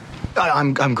okay?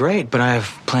 I'm great, but I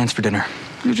have plans for dinner.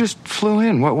 You just flew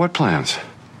in. What plans?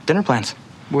 Dinner plans.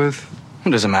 With? It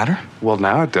doesn't matter. Well,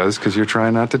 now it does, because you're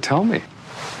trying not to tell me.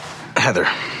 Heather.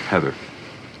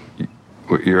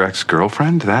 Your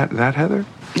ex-girlfriend? That Heather?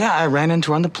 Yeah, I ran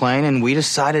into her on the plane, and we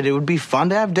decided it would be fun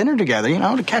to have dinner together,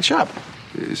 to catch up.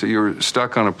 So you were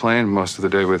stuck on a plane most of the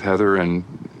day with Heather, and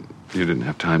you didn't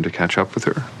have time to catch up with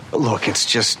her? Look, it's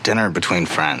just dinner between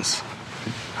friends.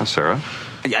 How's Sarah?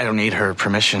 I don't need her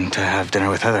permission to have dinner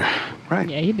with Heather. Right.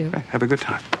 Yeah, you do. Right. Have a good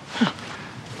time.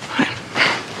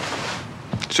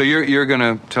 So you're going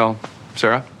to tell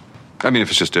Sarah? I mean, if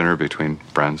it's just dinner between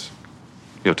friends,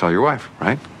 you'll tell your wife,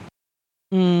 right?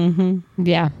 Mm-hmm.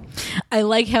 Yeah. I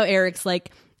like how Eric's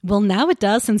like, well, now it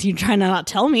does since you're trying to not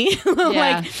tell me.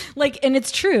 Yeah. and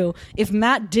it's true. If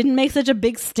Matt didn't make such a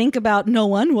big stink about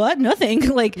nothing,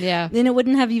 then it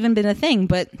wouldn't have even been a thing.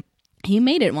 But he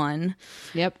made it one.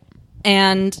 Yep.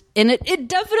 And it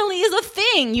definitely is a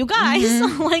thing, you guys.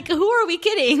 Mm-hmm. Who are we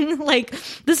kidding?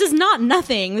 This is not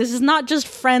nothing. This is not just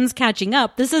friends catching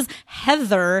up. This is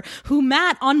Heather, who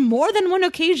Matt on more than one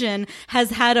occasion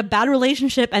has had a bad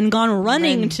relationship and gone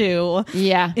running to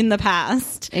in the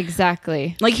past.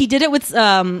 Exactly. He did it with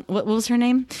what was her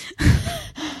name?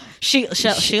 Sheila?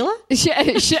 Shelley.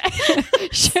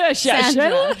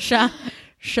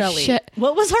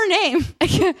 What was her name?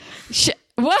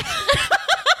 What?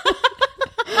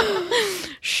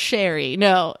 Sherry.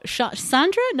 No.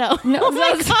 Sandra? No.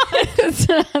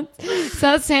 It's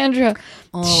not Sandra.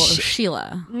 Oh,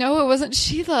 Sheila. No, it wasn't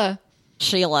Sheila.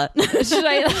 Sheila.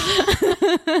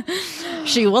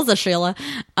 She was a Sheila.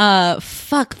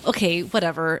 Fuck. Okay,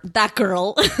 whatever. That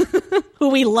girl who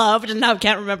we loved and now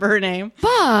can't remember her name.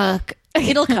 Fuck.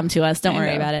 It'll come to us. Don't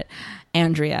worry about it.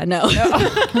 Andrea. No.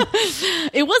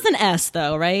 It was an S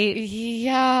though, right?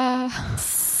 Yeah.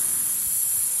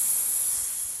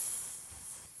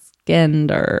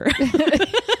 Gender.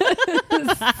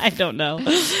 I don't know.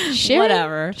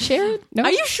 Whatever. Sharon? No.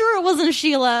 Are you sure it wasn't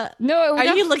Sheila? No.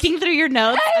 Are you looking through your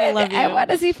notes? I love you. I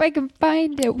want to see if I can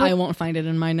find it. I won't find it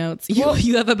in my notes.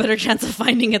 You have a better chance of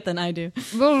finding it than I do.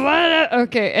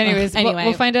 Okay. Anyways,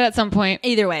 we'll find it at some point.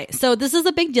 Either way. So this is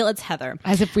a big deal. It's Heather.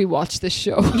 As if we watched this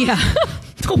show. Yeah.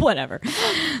 Whatever.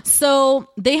 So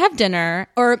they have dinner,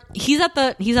 or he's at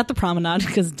the promenade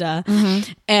because duh.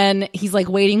 Mm-hmm. And he's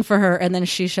waiting for her, and then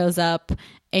she shows up,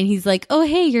 and he's like, "Oh,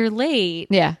 hey, you're late."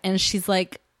 Yeah. And she's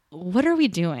like, "What are we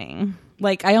doing?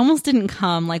 I almost didn't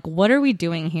come. What are we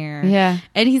doing here?" Yeah.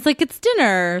 And he's like, "It's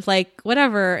dinner.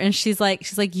 Whatever." And she's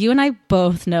like, "You and I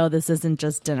both know this isn't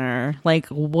just dinner.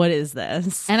 What is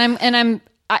this?" And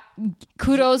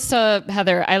kudos to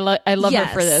Heather. I love her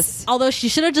for this. Although she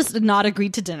should have just not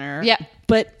agreed to dinner. Yeah.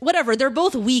 But whatever, they're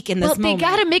both weak in this moment. They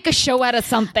got to make a show out of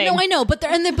something. No, I know, but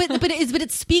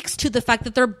it speaks to the fact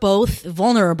that they're both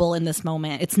vulnerable in this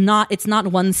moment. It's not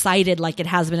one-sided like it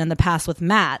has been in the past with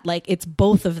Matt. It's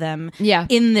both of them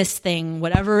in this thing,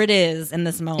 whatever it is in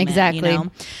this moment. Exactly.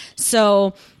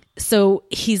 So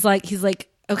he's like,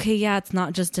 okay, yeah, it's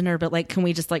not just dinner, but can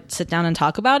we just sit down and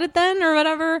talk about it then or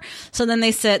whatever? So then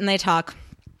they sit and they talk,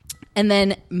 and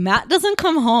then Matt doesn't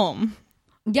come home.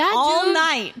 Yeah, all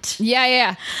night.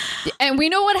 Yeah. And we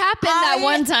know what happened that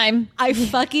one time. I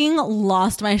fucking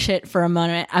lost my shit for a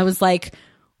moment. I was like,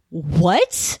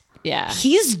 what? Yeah.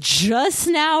 He's just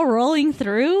now rolling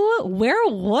through? Where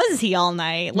was he all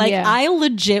night? I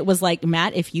legit was like,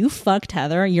 Matt, if you fucked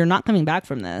Heather, you're not coming back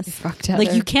from this. You fucked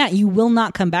Heather. You will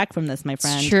not come back from this, my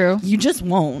friend. It's true. You just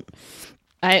won't.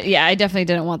 I definitely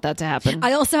didn't want that to happen.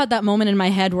 I also had that moment in my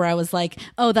head where I was like,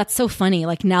 oh, that's so funny.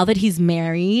 Now that he's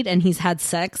married and he's had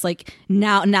sex,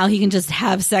 now he can just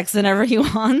have sex whenever he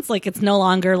wants. It's no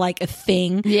longer a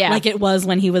thing like it was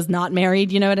when he was not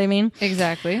married. You know what I mean?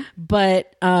 Exactly.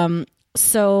 But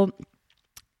so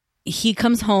he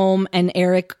comes home and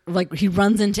Eric, he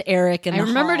runs into Eric and I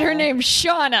remembered her name,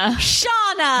 Shauna.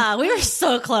 Shauna! We were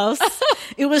so close.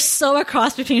 It was so a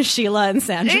cross between Sheila and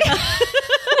Sandra.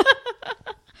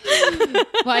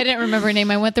 Well, I didn't remember her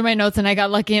name. I went through my notes and I got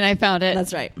lucky and I found it.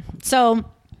 That's right. So,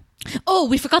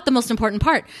 we forgot the most important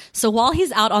part. So while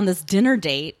he's out on this dinner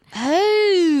date,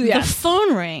 the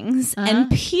phone rings and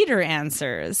Peter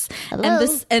answers. Hello?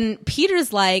 And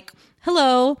Peter's like,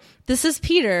 "Hello, this is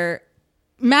Peter.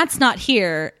 Matt's not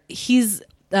here. He's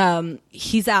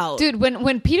out." Dude,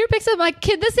 when Peter picks up my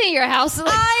kid, this ain't your house.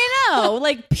 I know.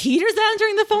 Peter's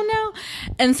answering the phone now.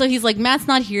 And so he's like, Matt's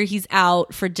not here. He's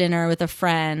out for dinner with a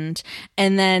friend.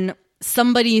 And then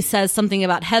somebody says something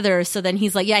about Heather. So then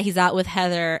he's like, yeah, he's out with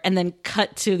Heather. And then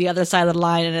cut to the other side of the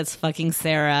line and it's fucking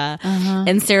Sarah.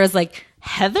 And Sarah's like,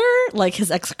 Heather? Like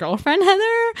his ex-girlfriend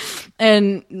Heather?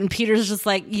 And Peter's just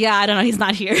like, yeah, I don't know. He's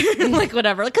not here. Like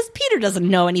whatever. Because Peter doesn't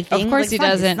know anything. Of course like, he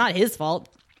doesn't. It's not his fault.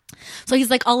 So he's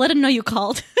like, I'll let him know you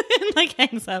called. And like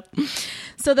hangs up.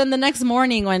 So then the next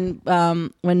morning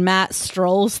when Matt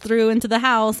strolls through into the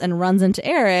house and runs into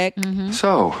Eric.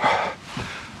 So,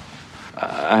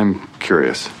 I'm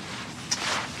curious.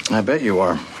 I bet you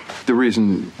are. The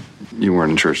reason you weren't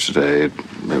in church today,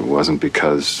 it wasn't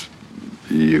because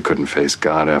you couldn't face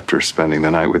God after spending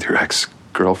the night with your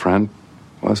ex-girlfriend,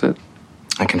 was it?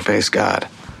 I can face God.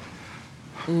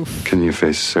 Oof. Can you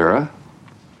face Sarah?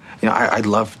 You know, I'd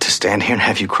love to stand here and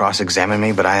have you cross-examine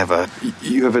me, but I have a...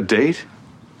 You have a date?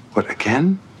 What,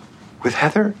 again? With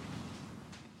Heather?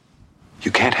 You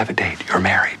can't have a date. You're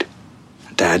married.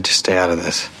 Dad, just stay out of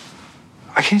this.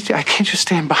 I can't just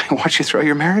stand by and watch you throw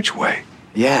your marriage away.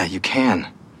 Yeah, you can.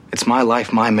 It's my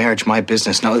life, my marriage, my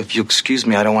business. Now, if you excuse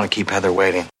me, I don't want to keep Heather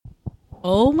waiting.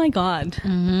 Oh my God.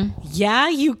 Yeah,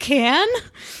 you can?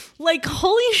 Like,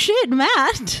 holy shit,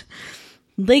 Matt.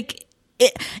 Like,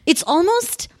 it's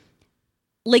almost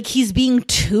like he's being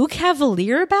too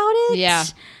cavalier about it. Yeah.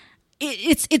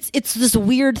 It's this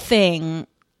weird thing.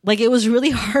 Like, it was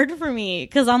really hard for me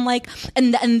because I'm like,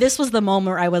 and this was the moment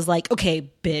where I was like,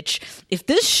 okay, bitch, if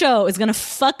this show is going to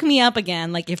fuck me up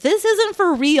again, like if this isn't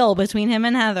for real between him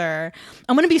and Heather,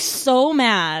 I'm going to be so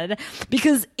mad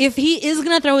because if he is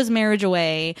going to throw his marriage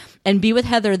away and be with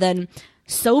Heather, then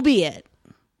so be it.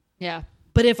 Yeah.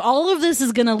 But if all of this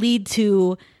is going to lead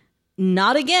to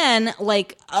not again,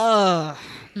 like, So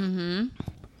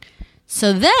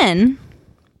then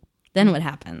what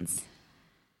happens?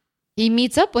 He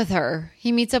meets up with her.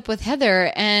 He meets up with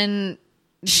Heather and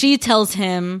she tells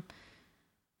him,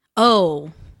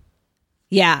 oh,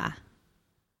 yeah.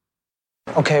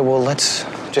 Okay, well, let's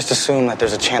just assume that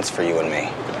there's a chance for you and me.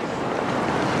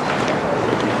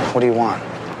 What do you want?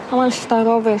 I want to start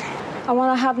over. I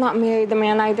want to have not married the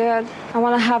man I did. I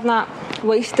want to have not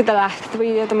wasted the last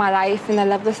 3 years of my life in a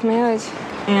loveless marriage.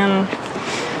 And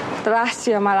the last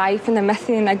year of my life in a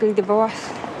messy and ugly divorce.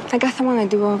 I guess I want to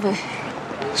do over.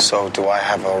 So, do I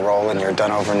have a role in your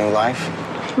done-over new life?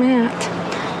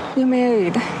 Matt, you're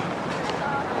married.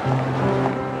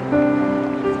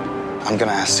 I'm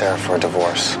gonna ask Sarah for a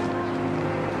divorce.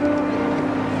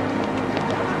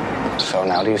 So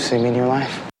now do you see me in your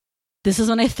life? This is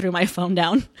when I threw my phone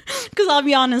down. Because I'll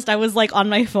be honest, I was like on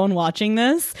my phone watching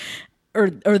this. Or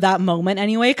that moment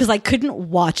anyway, because I couldn't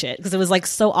watch it because it was like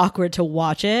so awkward to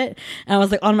watch it. And I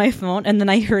was like on my phone, and then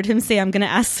I heard him say, I'm going to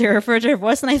ask Sarah for a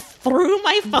divorce, and I threw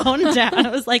my phone down. I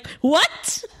was like,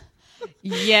 what?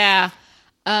 yeah.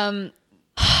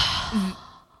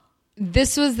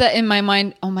 This was in my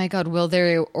mind, oh my God, will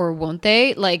they or won't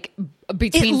they? Like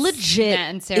between Matt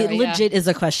and Sarah. It legit is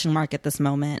a question mark at this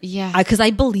moment. Yeah. Because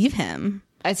I believe him.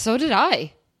 So did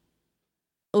I.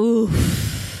 Oof.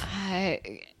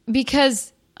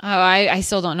 Because I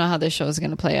still don't know how this show is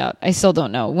going to play out. I still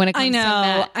don't know when it comes to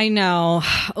Matt. I know.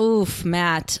 Oof,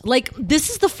 Matt. Like, this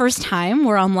is the first time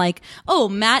where I'm like, oh,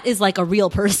 Matt is like a real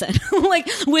person, like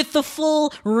with the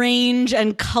full range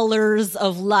and colors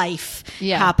of life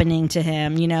happening to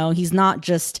him. You know, he's not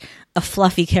just a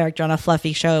fluffy character on a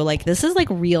fluffy show. Like, this is like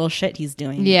real shit he's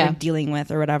doing, or dealing with,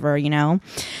 or whatever, you know?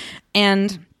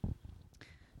 And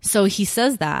so he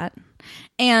says that.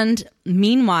 And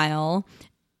meanwhile,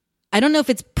 I don't know if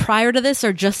it's prior to this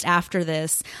or just after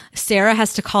this, Sarah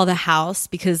has to call the house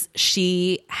because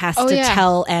she has to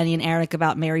tell Annie and Eric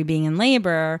about Mary being in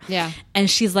labor. Yeah. And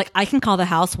she's like, I can call the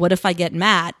house. What if I get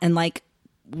Matt? And like,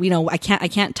 you know, I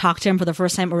can't talk to him for the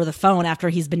first time over the phone after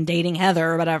he's been dating Heather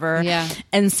or whatever. Yeah.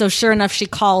 And so sure enough, she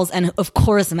calls, and of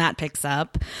course Matt picks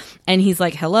up, and he's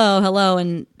like, hello.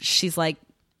 And she's like,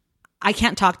 I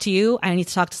can't talk to you. I need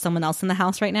to talk to someone else in the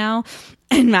house right now.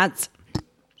 And Matt's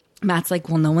like,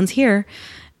 well, no one's here.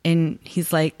 And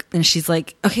she's like,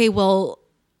 okay, well,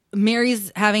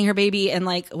 Mary's having her baby and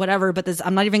like whatever, but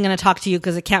I'm not even going to talk to you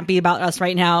because it can't be about us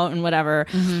right now and whatever.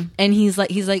 Mm-hmm. And he's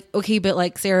like, okay, but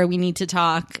like, Sarah, we need to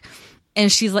talk.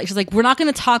 And she's like, we're not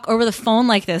going to talk over the phone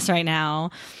like this right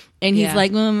now. And he's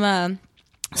like,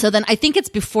 so then I think it's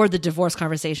before the divorce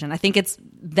conversation. I think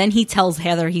then he tells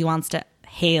Heather he wants to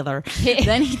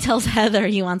then he tells Heather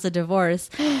he wants a divorce.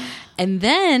 And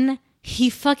then he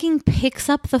fucking picks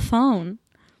up the phone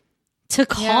to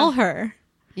call her.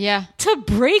 Yeah. To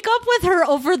break up with her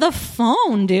over the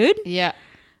phone, dude. Yeah.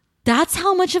 That's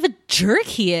how much of a jerk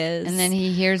he is. And then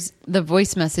he hears the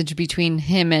voice message between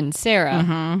him and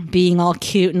Sarah. Being all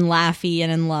cute and laughy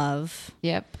and in love.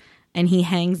 Yep. And he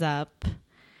hangs up.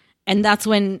 And that's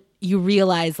when you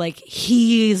realize, like,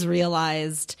 he's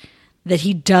realized that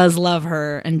he does love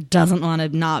her and doesn't want to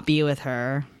not be with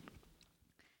her.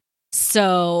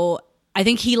 So I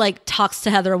think he, like, talks to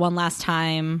Heather one last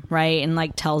time, right? And,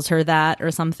 like, tells her that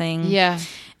or something. Yeah.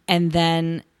 And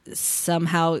then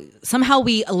somehow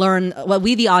we learn,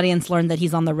 we the audience learn that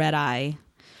he's on the red eye.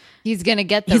 He's gonna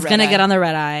get He's gonna get on the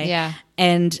red eye. Yeah.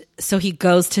 And so he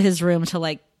goes to his room to,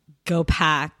 like, go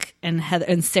pack,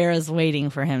 and Sarah's waiting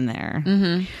for him there.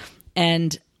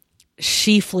 And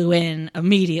she flew in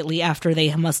immediately after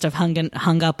they must have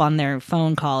hung up on their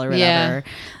phone call or whatever.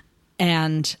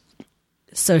 And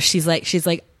so she's like,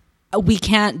 we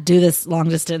can't do this long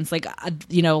distance. Like,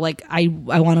 you know, like I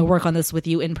want to work on this with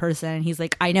you in person. And he's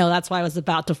like, I know, that's why I was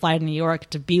about to fly to New York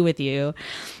to be with you.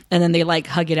 And then they, like,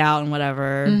 hug it out and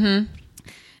whatever.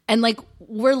 And, like,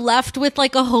 we're left with,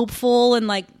 like, a hopeful and,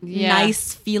 like,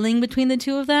 nice feeling between the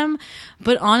two of them.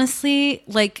 But honestly,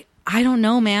 like, I don't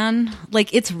know, man.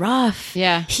 Like, it's rough.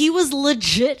 Yeah. He was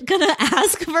legit gonna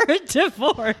ask for a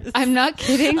divorce. I'm not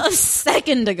kidding. A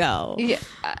second ago. Yeah.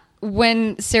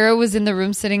 When Sarah was in the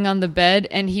room sitting on the bed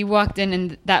and he walked in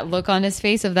and that look on his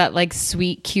face of that, like,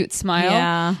 sweet, cute smile.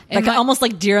 Yeah. Like, almost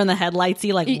like deer in the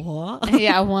headlights-y, like, what?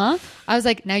 Yeah, what? I was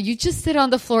like, now you just sit on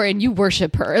the floor and you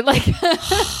worship her. Like,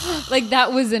 like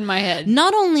that was in my head.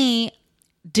 Not only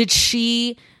did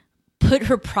she put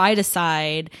her pride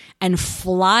aside and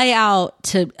fly out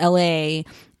to LA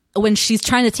when she's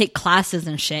trying to take classes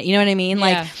and shit, you know what I mean?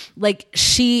 Yeah. Like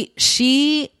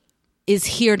she is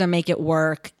here to make it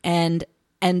work, and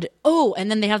then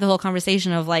they have the whole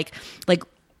conversation of like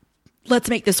let's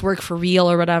make this work for real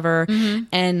or whatever.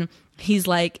 And he's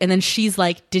like, and then she's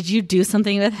like, did you do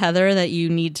something with Heather that you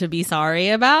need to be sorry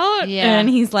about? Yeah. And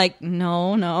he's like,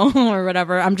 no or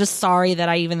whatever, I'm just sorry that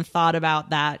I even thought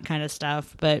about that kind of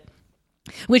stuff. But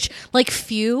which, like,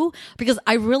 few, because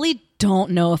I really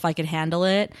don't know if I could handle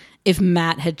it if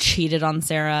Matt had cheated on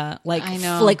Sarah, like, I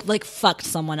know. like fucked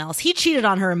someone else. He cheated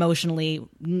on her emotionally,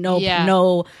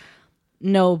 no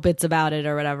bits about it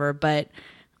or whatever. But,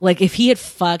 like, if he had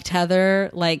fucked Heather,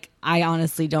 like, I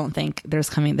honestly don't think there's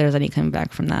any coming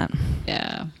back from that.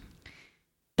 Yeah.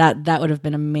 That would have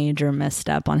been a major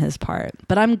misstep on his part.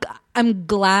 But I'm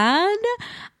glad.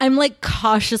 I'm, like,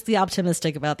 cautiously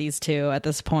optimistic about these two at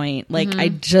this point. Like, I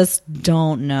just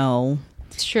don't know.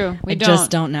 It's true. I just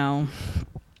don't know.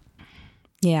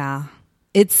 Yeah.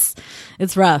 It's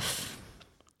rough.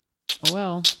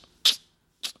 Well.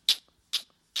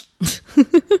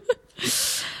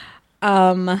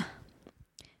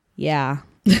 Yeah.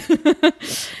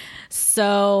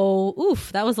 So,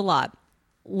 that was a lot.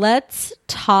 Let's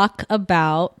talk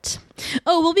about...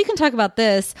 we can talk about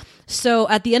this. So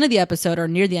at the end of the episode, or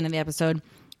near the end of the episode,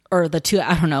 or the two,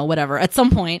 I don't know, whatever. At some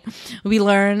point, we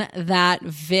learn that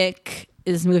Vic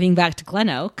is moving back to Glen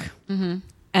Oak.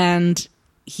 And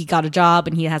he got a job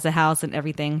and he has a house and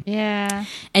everything. Yeah.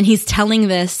 And he's telling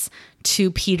this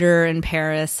to Peter and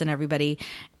Paris and everybody.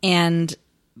 And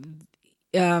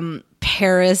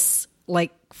Paris,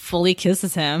 like, fully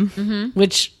kisses him,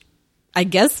 which I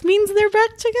guess means they're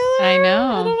back together. I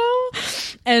know. I don't know.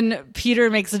 And Peter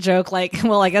makes a joke like,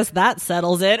 well, I guess that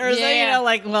settles it. Or something, you know,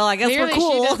 like, well, I guess Clearly we're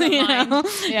cool. You know?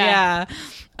 Yeah.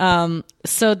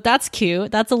 So that's cute.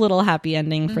 That's a little happy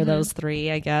ending for those three,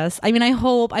 I guess. I mean, I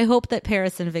hope that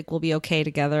Paris and Vic will be okay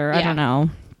together. I don't know.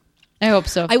 I hope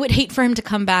so. I would hate for him to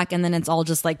come back and then it's all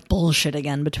just like bullshit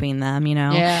again between them, you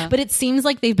know? Yeah. But it seems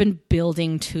like they've been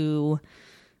building to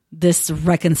this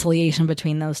reconciliation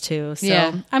between those two.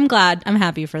 So I'm glad. I'm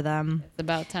happy for them. It's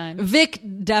about time. Vic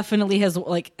definitely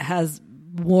has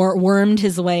wormed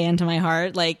his way into my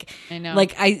heart. Like, I know.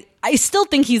 Like, I still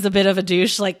think he's a bit of a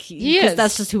douche. Like, he is.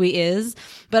 That's just who he is.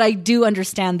 But I do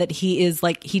understand that he is,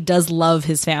 like, he does love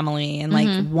his family and,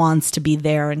 like, wants to be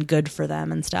there and good for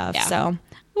them and stuff. Yeah. So,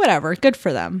 whatever. Good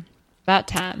for them. About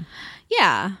time.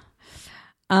 Yeah.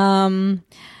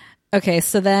 Okay,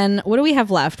 so then what do we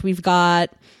have left? We've got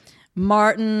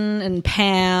Martin and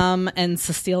Pam and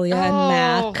Cecilia and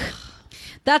Mac.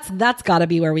 That's got to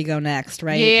be where we go next,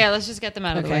 right? Yeah, let's just get them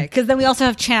out of the way. Because then we also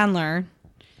have Chandler.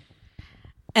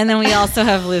 And then we also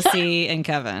have Lucy and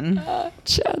Kevin.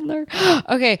 Chandler.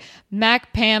 Okay,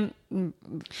 Mac, Pam.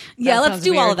 Yeah, let's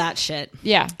do weird. all of that shit.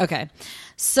 Yeah. Okay.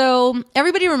 So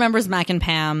everybody remembers Mac and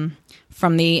Pam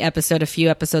from the episode a few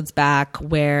episodes back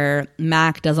where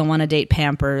Mac doesn't want to date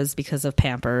Pampers because of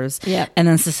Pampers. Yep. And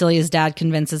then Cecilia's dad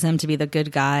convinces him to be the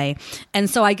good guy. And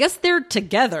so I guess they're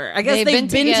together. I guess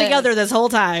they've been together this whole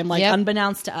time, like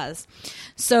unbeknownst to us.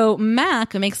 So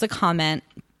Mac makes a comment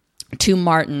to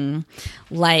Martin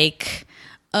like,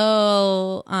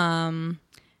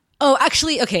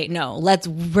 actually, okay, no,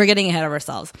 we're getting ahead of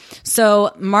ourselves.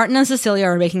 So Martin and Cecilia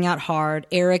are making out hard.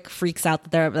 Eric freaks out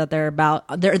that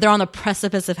they're on the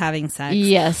precipice of having sex.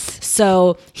 Yes.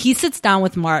 So he sits down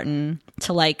with Martin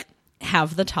to like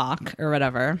have the talk or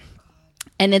whatever.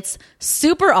 And it's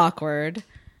super awkward.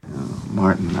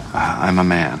 Martin, I'm a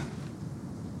man.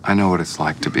 I know what it's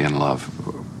like to be in love.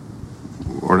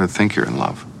 Or to think you're in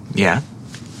love. Yeah?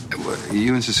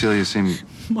 You and Cecilia seem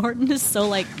Martin is so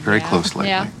like very close lately.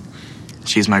 Yeah.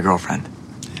 She's my girlfriend.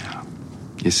 Yeah.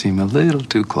 You seem a little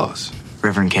too close.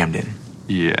 Reverend Camden.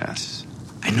 Yes.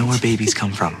 I know where babies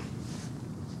come from.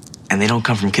 And they don't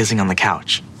come from kissing on the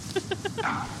couch.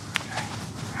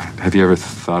 Have you ever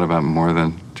thought about more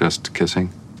than just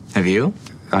kissing? Have you?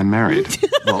 I'm married.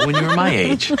 Well, when you were my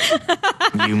age,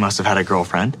 you must have had a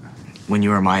girlfriend. When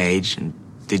you were my age,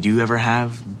 did you ever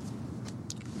have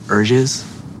urges?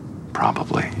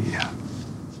 Probably, yeah.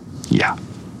 Yeah.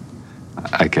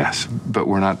 I guess. But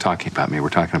we're not talking about me. We're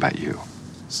talking about you.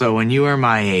 So when you were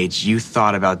my age, you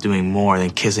thought about doing more than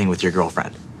kissing with your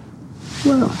girlfriend?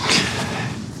 Well.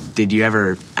 Did you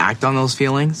ever act on those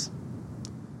feelings?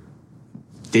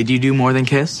 Did you do more than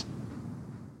kiss?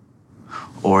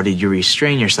 Or did you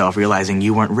restrain yourself, realizing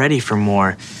you weren't ready for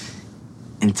more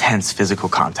intense physical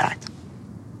contact?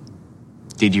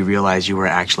 Did you realize you were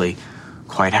actually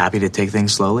quite happy to take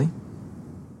things slowly?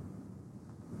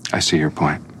 I see your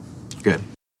point. Good.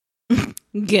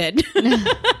 Good.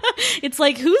 It's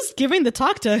like, who's giving the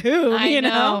talk to who? I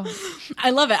know.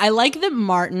 I love it. I like that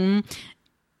Martin,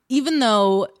 even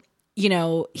though,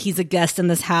 he's a guest in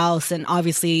this house and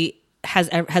obviously has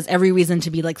every reason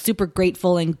to be like super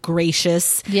grateful and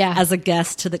gracious as a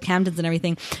guest to the Camdens and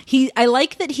everything. I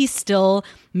like that he still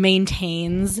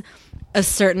maintains a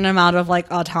certain amount of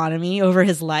like autonomy over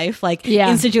his life, like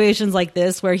in situations like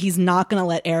this where he's not going to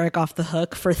let Eric off the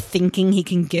hook for thinking he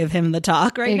can give him the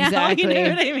talk right now. You know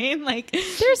what I mean? Like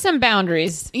there's some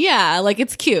boundaries. Yeah, like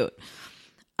it's cute.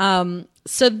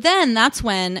 So then that's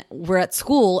when we're at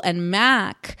school and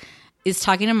Mac is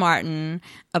talking to Martin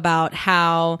about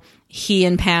how he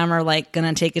and Pam are like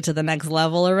gonna take it to the next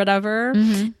level or whatever.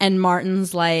 And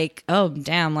Martin's like, oh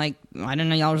damn, like I didn't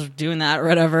know y'all was doing that or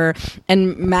whatever.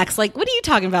 And Mac's like, what are you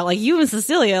talking about? Like you and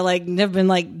Cecilia like have been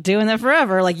like doing that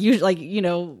forever. Like you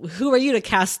who are you to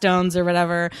cast stones or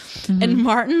whatever? And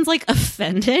Martin's like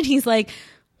offended. He's like,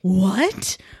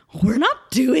 what? We're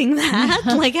not doing that.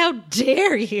 Like, how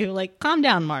dare you? Like, calm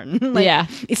down, Martin. Like,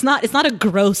 it's not a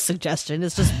gross suggestion.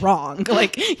 It's just wrong.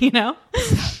 Like,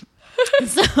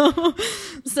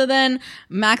 So then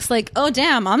Mac's like, oh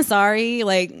damn, I'm sorry,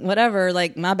 like whatever,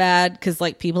 like my bad, because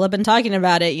like people have been talking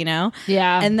about it,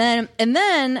 and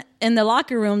then in the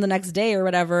locker room the next day or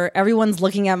whatever, everyone's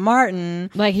looking at Martin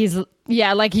like he's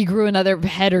like he grew another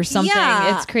head or something.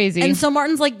 It's crazy. And so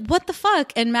Martin's like, what the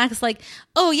fuck? And Mac's like,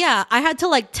 oh yeah, I had to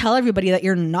like tell everybody that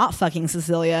you're not fucking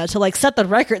Cecilia to like set the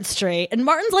record straight. And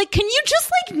Martin's like, can you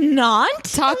just like not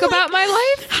talk about my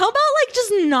life? How about like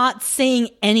just not saying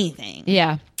anything?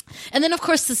 Yeah. And then, of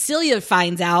course, Cecilia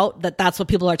finds out that that's what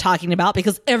people are talking about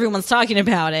because everyone's talking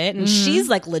about it. And she's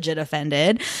like legit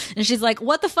offended. And she's like,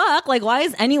 what the fuck? Like, why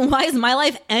is my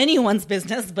life anyone's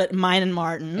business but mine and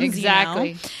Martin's?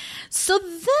 Exactly. So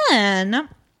then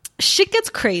shit gets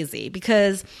crazy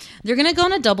because they're going to go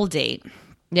on a double date.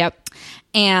 Yep.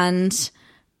 And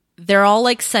they're all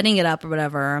like setting it up or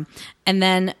whatever. And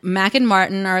then Mac and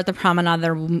Martin are at the promenade.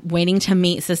 They're waiting to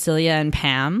meet Cecilia and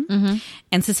Pam.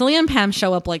 And Cecilia and Pam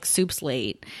show up like soups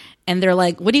late. And they're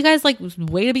like, what do you guys like?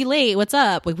 Way to be late. What's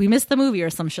up? Like we missed the movie or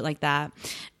some shit like that.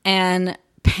 And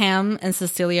Pam and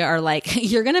Cecilia are like,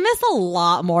 you're going to miss a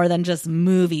lot more than just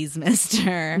movies,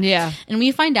 mister. Yeah. And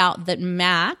we find out that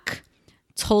Mac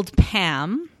told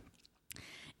Pam,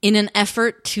 in an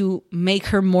effort to make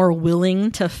her more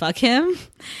willing to fuck him,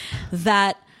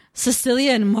 that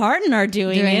Cecilia and Martin are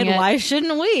doing it. Why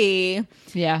shouldn't we?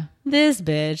 Yeah. This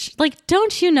bitch. Like,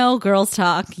 don't you know girls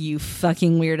talk, you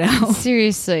fucking weirdo?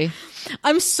 Seriously.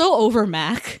 I'm so over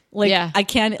Mac. Like, I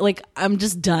can't, like, I'm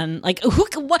just done. Like,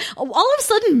 what? All of a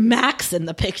sudden, Mac's in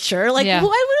the picture. Like, why would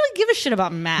I give a shit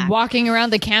about Mac? Walking around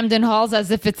the Camden halls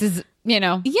as if it's his,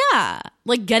 Yeah.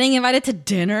 Like, getting invited to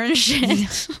dinner and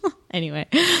shit. Anyway.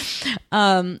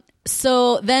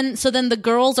 So then the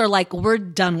girls are like, we're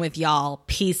done with y'all.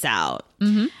 Peace out.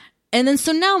 And then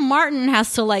so now Martin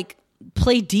has to like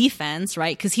play defense,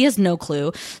 right? Because he has no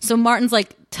clue. So Martin's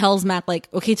like, tells Mac, like,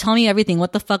 okay, tell me everything.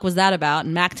 What the fuck was that about?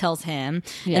 And Mac tells him.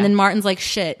 Yeah. And then Martin's like,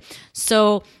 shit.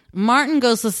 So Martin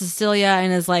goes to Cecilia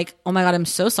and is like, oh my God, I'm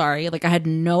so sorry. Like, I had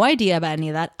no idea about any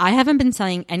of that. I haven't been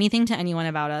saying anything to anyone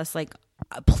about us. Like,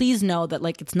 please know that,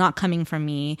 like, it's not coming from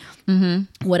me.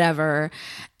 Whatever.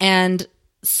 And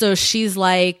so she's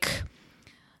like,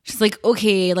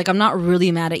 okay, like, I'm not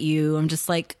really mad at you. I'm just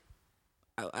like,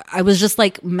 I was just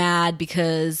like mad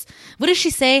because, what does she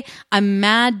say? I'm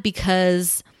mad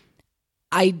because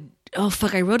I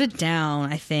wrote it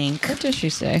down, I think. What does she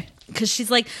say? Because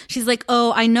she's like,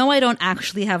 oh, I know I don't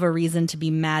actually have a reason to be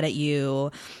mad at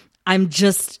you. I'm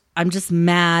just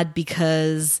mad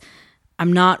because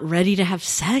I'm not ready to have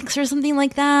sex or something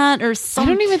like that. Or I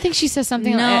don't even think she says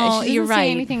something like that. She you're doesn't right.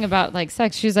 say anything about like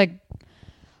sex. She's like,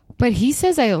 but he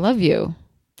says I love you.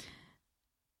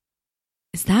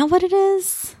 Is that what it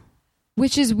is?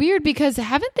 Which is weird because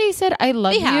haven't they said I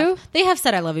love you? They have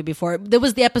said I love you before. There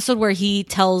was the episode where he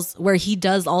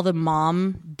does all the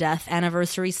mom death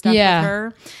anniversary stuff with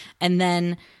her, and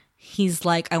then he's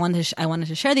like, I wanted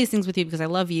to share these things with you because I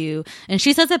love you, and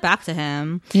she says it back to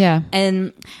him. Yeah.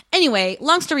 And anyway,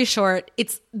 long story short,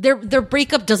 it's their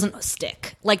breakup doesn't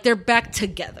stick. Like, they're back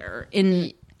together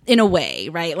in a way,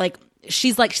 right? Like,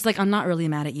 she's like, I'm not really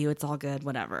mad at you. It's all good,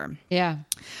 whatever. Yeah.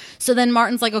 So then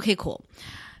Martin's like, okay, cool.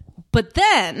 But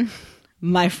then,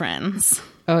 my friends.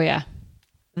 Oh, yeah.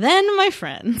 Then, my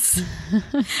friends.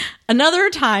 Another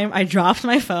time, I dropped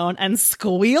my phone and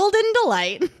squealed in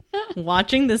delight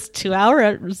watching this 2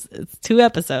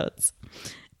 episodes.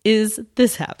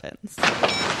 This happens.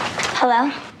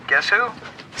 Hello? Guess who?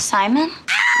 Simon?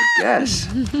 Yes.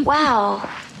 Wow.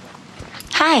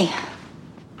 Hi.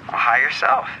 Well, hi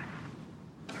yourself.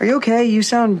 Are you okay? You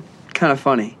sound kind of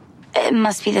funny. It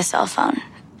must be the cell phone.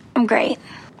 I'm great.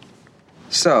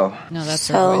 So. No, that's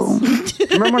so. her voice.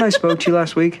 Remember when I spoke to you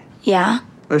last week? Yeah?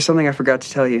 There's something I forgot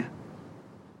to tell you.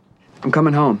 I'm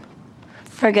coming home.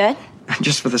 For good?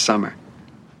 Just for the summer.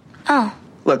 Oh.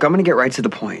 Look, I'm gonna get right to the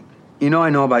point. You know I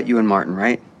know about you and Martin,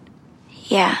 right?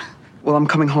 Yeah. Well, I'm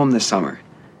coming home this summer.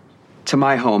 To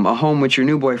my home, a home which your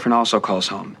new boyfriend also calls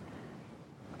home.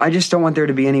 I just don't want there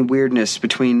to be any weirdness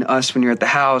between us when you're at the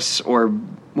house or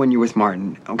when you're with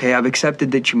Martin, okay? I've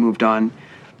accepted that you moved on.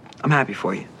 I'm happy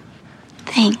for you.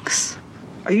 Thanks.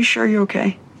 Are you sure you're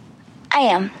okay? I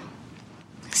am.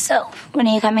 So, when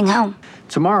are you coming home?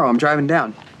 Tomorrow, I'm driving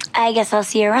down. I guess I'll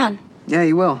see you around. Yeah,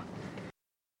 you will.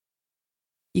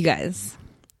 You guys,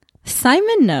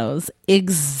 Simon knows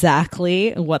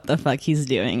exactly what the fuck he's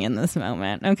doing in this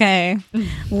moment, okay?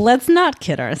 Let's not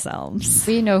kid ourselves.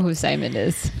 We know who Simon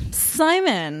is.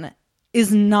 Simon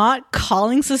is not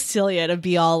calling Cecilia to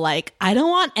be all like, I don't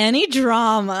want any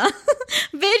drama.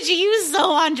 Bitch, you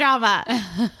so want drama.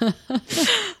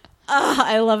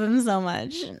 I love him so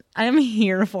much. I'm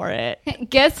here for it.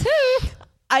 Guess who?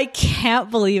 I can't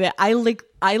believe it. I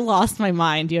lost my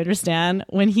mind. Do you understand?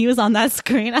 When he was on that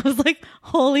screen, I was like,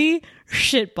 holy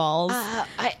shit balls.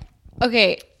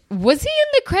 Okay. Was he in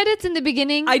the credits in the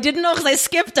beginning? I didn't know because I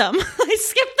skipped them. I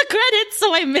skipped the credits,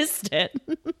 so I missed it.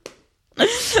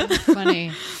 That's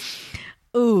funny.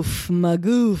 Oof,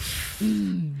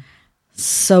 magoof.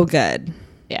 So good.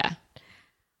 Yeah.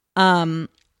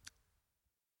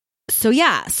 So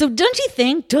yeah. So don't you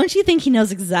think he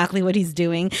knows exactly what he's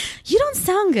doing? You don't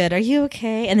sound good. Are you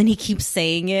okay? And then he keeps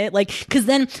saying it, like, cause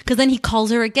then he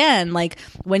calls her again, like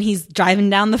when he's driving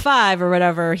down the 5 or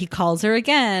whatever, he calls her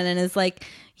again and is like,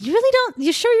 you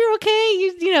sure you're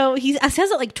okay? You know, he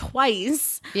says it like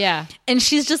twice. Yeah. And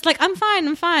she's just like, I'm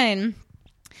fine.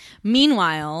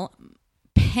 Meanwhile,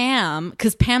 Pam,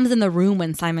 because Pam's in the room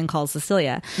when Simon calls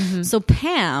Cecilia. Mm-hmm. So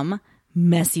Pam,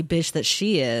 messy bitch that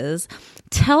she is,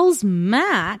 tells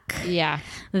Mac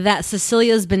that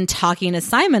Cecilia's been talking to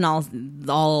Simon all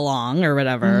along or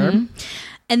whatever. Mm-hmm.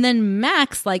 And then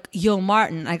Mac's like, yo,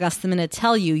 Martin, I got something to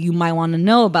tell you. You might want to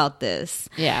know about this.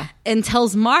 Yeah. And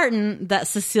tells Martin that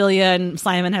Cecilia and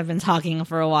Simon have been talking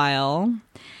for a while.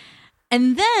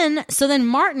 And then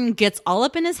Martin gets all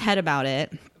up in his head about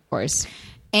it. Of course.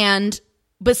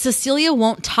 But Cecilia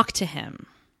won't talk to him.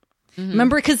 Mm-hmm.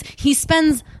 Remember, because he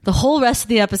spends the whole rest of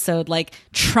the episode like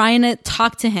trying to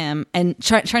talk to him and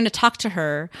trying to talk to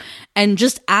her and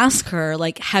just ask her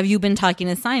like, have you been talking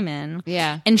to Simon?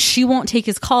 Yeah. And she won't take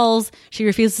his calls. She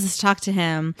refuses to talk to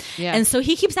him. Yeah. And so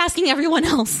he keeps asking everyone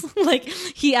else. Like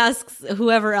he asks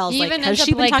whoever else. He like, even has ends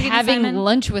she up been like talking having to Simon?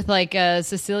 lunch with like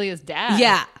Cecilia's dad.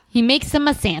 Yeah. He makes him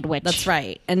a sandwich. That's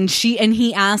right. And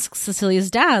he asks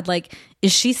Cecilia's dad, like,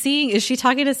 is she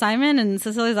talking to Simon? And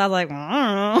Cecilia's dad like,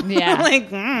 I don't know. Yeah.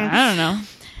 Like, I don't know.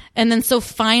 And then so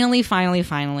finally,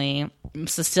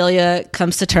 Cecilia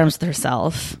comes to terms with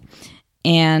herself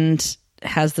and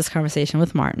has this conversation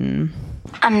with Martin.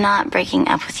 I'm not breaking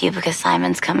up with you because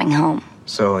Simon's coming home.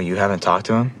 So you haven't talked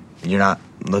to him? You're not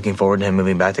looking forward to him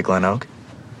moving back to Glen Oak?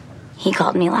 He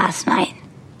called me last night.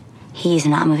 He's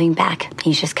not moving back.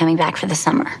 He's just coming back for the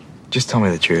summer. Just tell me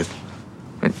the truth.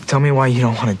 Tell me why you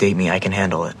don't want to date me. I can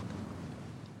handle it.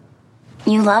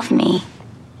 You love me.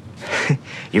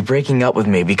 You're breaking up with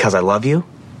me because I love you?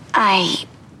 I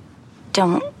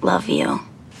don't love you.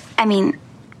 I mean,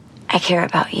 I care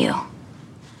about you.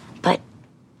 But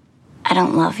I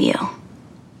don't love you.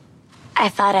 I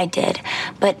thought I did,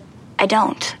 but I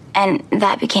don't. And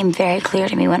that became very clear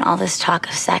to me when all this talk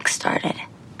of sex started.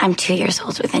 I'm 2 years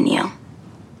older than you.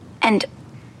 And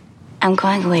I'm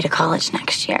going away to college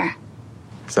next year.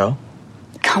 So?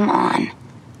 Come on.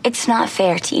 It's not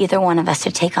fair to either one of us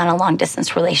to take on a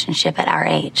long-distance relationship at our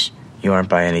age. You aren't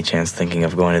by any chance thinking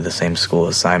of going to the same school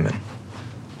as Simon?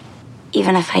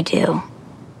 Even if I do,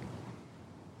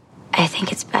 I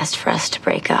think it's best for us to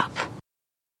break up.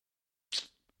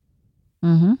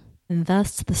 Mm-hmm. And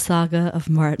thus the saga of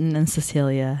Martin and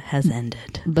Cecilia has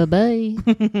ended. Bye-bye.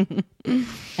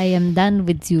 I am done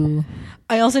with you.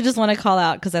 I also just want to call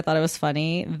out, because I thought it was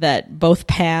funny, that both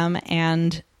Pam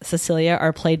and Cecilia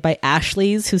are played by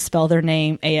Ashleys, who spell their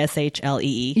name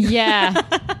Ashlee. Yeah.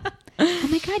 Oh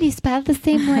my God, you spelled the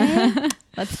same way?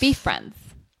 Let's be friends.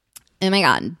 Oh my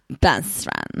God, best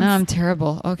friends. No, I'm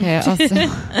terrible. Okay, also.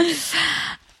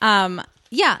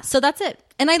 Yeah, so that's it.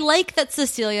 And I like that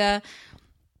Cecilia...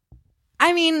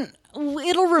 I mean,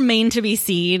 it'll remain to be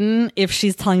seen if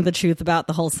she's telling the truth about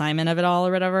the whole Simon of it all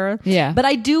or whatever. Yeah. But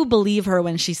I do believe her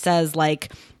when she says,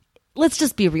 like, let's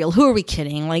just be real. Who are we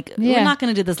kidding? Like, we're not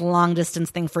going to do this long distance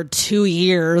thing for 2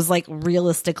 years. Like,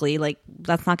 realistically, like,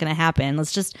 that's not going to happen.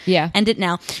 Let's just end it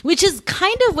now. Which is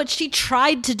kind of what she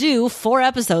tried to do 4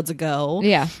 episodes ago.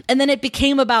 Yeah. And then it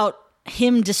became about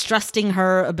him distrusting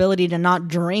her ability to not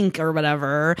drink or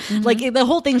whatever. Mm-hmm. Like the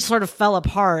whole thing sort of fell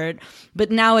apart,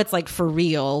 but now it's like for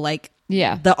real. Like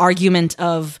the argument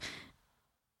of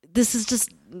this is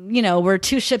just, you know, we're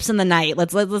 2 ships in the night.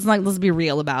 Let's be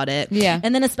real about it. Yeah.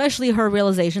 And then especially her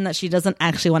realization that she doesn't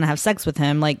actually want to have sex with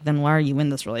him. Like, then why are you in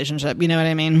this relationship? You know what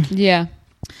I mean? Yeah.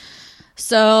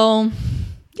 So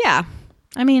yeah,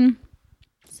 I mean,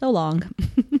 so long.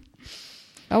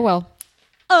 Oh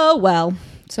well.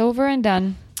 It's over and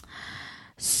done.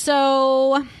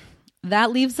 So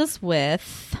that leaves us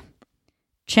with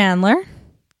Chandler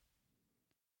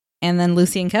and then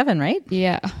Lucy and Kevin, right?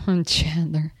 Yeah.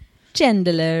 Chandler.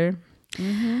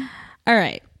 Mm-hmm. All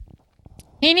right.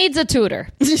 He needs a tutor.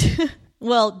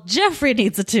 Well, Jeffrey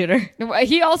needs a tutor.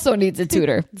 He also needs a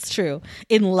tutor. It's true.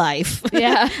 In life.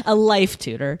 Yeah. A life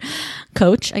tutor.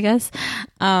 Coach, I guess.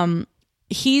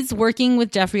 He's working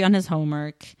with Jeffrey on his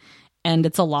homework, and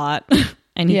it's a lot.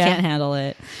 And he can't handle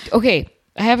it. Okay,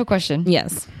 I have a question.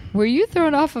 Yes. Were you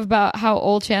thrown off about how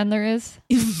old Chandler is?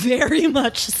 Very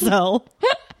much so.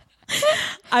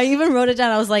 I even wrote it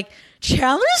down. I was like,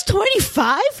 Chandler's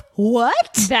 25?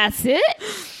 What? That's it?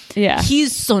 Yeah.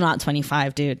 He's so not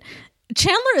 25, dude.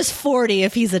 Chandler is 40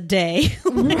 if he's a day.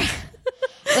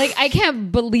 Like, I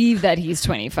can't believe that he's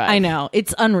 25. I know.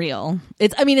 It's unreal.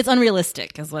 It's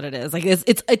unrealistic is what it is. Like,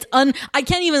 I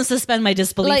can't even suspend my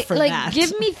disbelief for that. Like,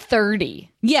 give me 30.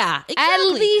 Yeah, exactly.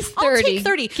 At least 30. I'll take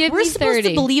 30. Give We're me supposed 30.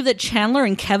 to believe that Chandler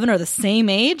and Kevin are the same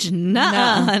age?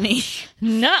 Nuh-uh, honey.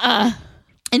 Nuh-uh.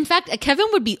 In fact, Kevin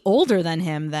would be older than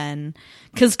him then,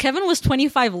 because Kevin was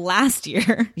 25 last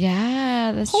year.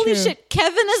 Yeah, that's Holy true. shit,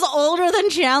 Kevin is older than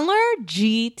Chandler?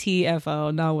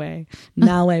 GTFO. No way.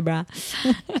 No way, brah.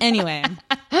 Anyway.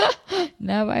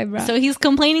 No way, brah. So he's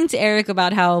complaining to Eric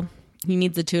about how he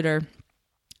needs a tutor.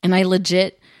 And I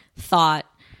legit thought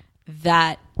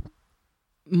that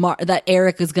that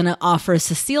Eric is going to offer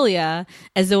Cecilia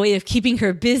as a way of keeping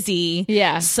her busy,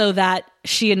 so that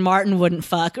she and Martin wouldn't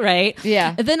fuck, right?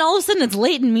 Yeah. And then all of a sudden it's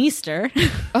Leighton Meester.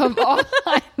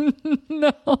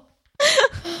 No.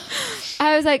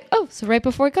 I was like, oh, so right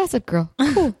before Gossip Girl.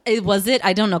 Cool. Was it?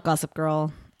 I don't know Gossip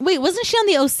Girl. Wait, wasn't she on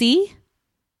the OC?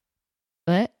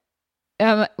 What?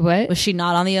 What? Was she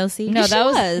not on the OC? No, that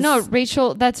was no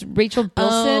Rachel. That's Rachel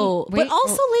Bilson. Oh, but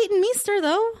also Leighton Meester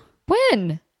though.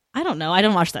 When? I don't know. I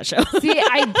don't watch that show. See,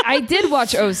 I did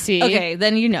watch OC. Okay,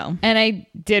 then you know. And I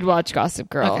did watch Gossip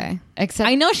Girl. Okay. Except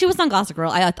I know she was on Gossip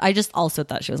Girl. I just also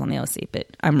thought she was on the OC, but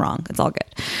I'm wrong. It's all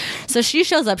good. So she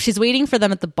shows up. She's waiting for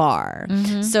them at the bar.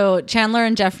 So Chandler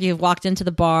and Jeffrey have walked into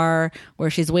the bar where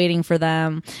she's waiting for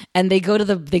them, and they go to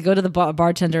the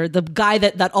bartender, the guy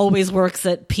that always works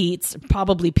at Pete's,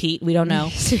 probably Pete. We don't know.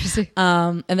 seriously.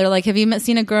 And they're like, "Have you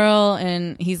seen a girl?"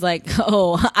 And he's like,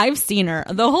 "Oh, I've seen her.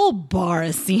 The whole bar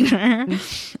has seen her."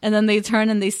 And then they turn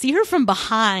and they see her from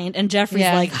behind, and Jeffrey's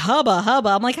like, "Hubba hubba."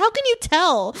 I'm like, "How can you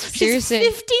tell? She's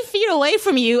 50 feet away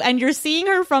from you, and you're seeing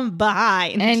her from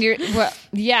behind." And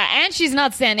and she's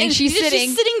not standing. And she's sitting.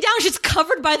 She's sitting down. She's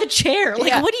covered by the chair.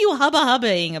 Like, what are you hubba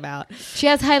hubbaing about? She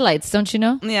has highlights, don't you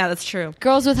know? Yeah, that's true.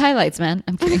 Girls with highlights, man.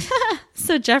 I'm kidding.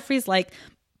 So Jeffrey's like,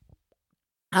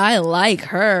 "I like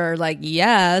her." Like,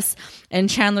 yes. And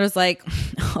Chandler's like,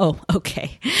 "Oh,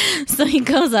 okay." So he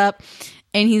goes up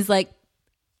and he's like,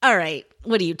 "All right,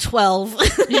 what are you, 12?"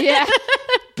 Yeah.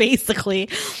 Basically.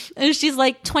 And she's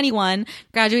like 21,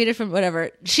 graduated from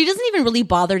whatever. She doesn't even really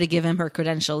bother to give him her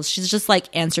credentials. She's just like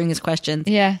answering his questions.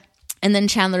 Yeah. And then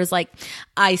Chandler's like,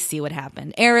 "I see what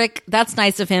happened. Eric, that's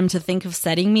nice of him to think of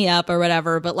setting me up or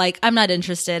whatever, but like, I'm not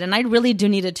interested. And I really do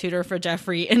need a tutor for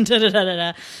Jeffrey." And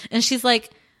da-da-da-da-da. And she's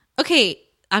like, "Okay,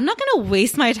 I'm not going to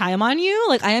waste my time on you.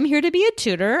 Like, I am here to be a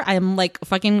tutor. I am like a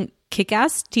fucking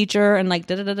kick-ass teacher," and like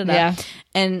da-da-da-da-da. Yeah.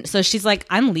 And so she's like,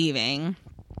 "I'm leaving."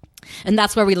 And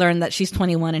that's where we learn that she's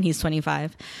 21 and he's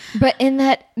 25. But in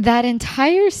that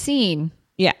entire scene,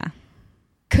 yeah,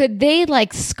 could they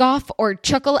like scoff or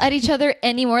chuckle at each other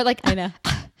anymore? Like, I know.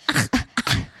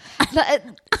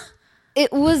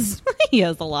 It was he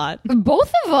has a lot.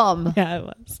 Both of them. Yeah, it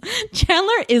was.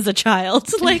 Chandler is a child.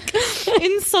 Like,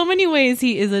 in so many ways,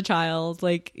 he is a child.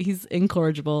 Like, he's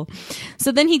incorrigible.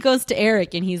 So then he goes to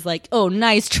Eric and he's like, "Oh,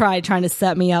 nice try trying to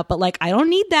set me up, but like, I don't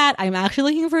need that. I'm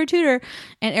actually looking for a tutor."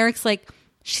 And Eric's like,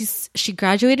 she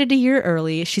graduated a year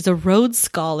early. She's a Rhodes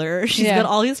Scholar. She's got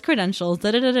all these credentials.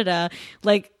 Da da da da da.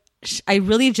 Like, I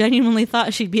really genuinely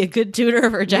thought she'd be a good tutor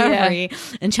for Jeffrey.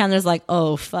 Yeah. And Chandler's like,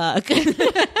 "Oh, fuck."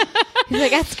 He's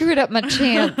like, "I screwed up my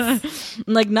chance."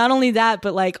 Like, not only that,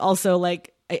 but like also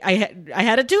like I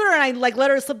had a tutor and I like let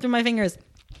her slip through my fingers.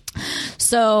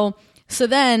 So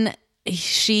then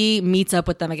she meets up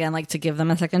with them again, like to give them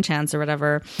a second chance or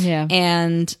whatever. Yeah.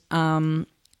 And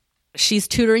she's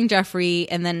tutoring Jeffrey,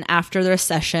 and then after their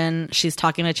session, she's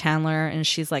talking to Chandler, and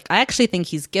she's like, "I actually think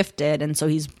he's gifted, and so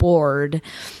he's bored,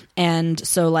 and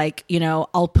so like, you know,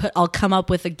 I'll come up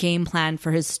with a game plan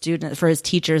for his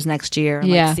teachers next year, and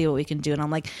like see what we can do." And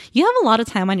I'm like, you have a lot of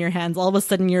time on your hands. All of a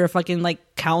sudden, you're a fucking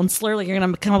like counselor, like you're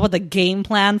gonna come up with a game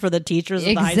plan for the teachers.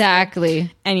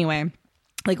 Exactly. Anyway.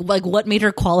 Like what made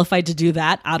her qualified to do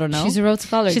that? I don't know. She's a Rhodes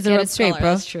Scholar. She's a Rhodes Scholar, bro.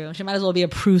 That's true. She might as well be a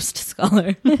Proust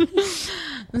Scholar.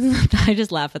 I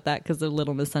just laugh at that because of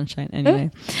Little Miss Sunshine.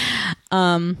 Anyway,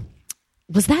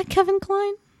 was that Kevin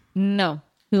Kline? No.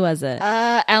 Who was it?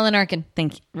 Alan Arkin.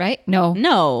 Thank you. Right? No,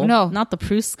 not the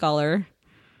Proust Scholar.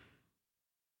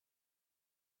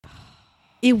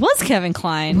 It was Kevin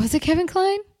Kline. Was it Kevin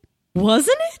Kline?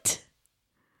 Wasn't it?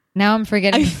 Now I'm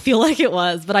forgetting. I feel like it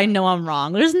was, but I know I'm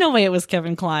wrong. There's no way it was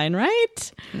Kevin Kline,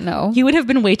 right? No. He would have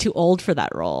been way too old for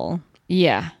that role.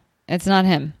 Yeah. It's not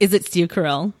him. Is it Steve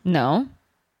Carell? No.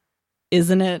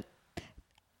 Isn't it?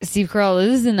 Steve Carell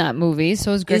is in that movie.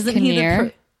 So is Greg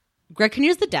Kinnear. Greg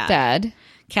Kinnear's the dad.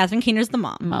 Catherine Keener's the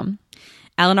mom.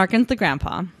 Alan Arkin's the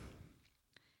grandpa.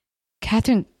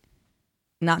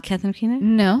 Not Catherine Keener?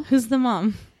 No. Who's the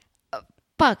mom?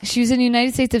 Fuck. She was in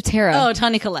United States of Terror. Oh,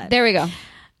 Toni Collette. There we go.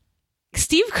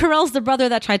 Steve Carell's the brother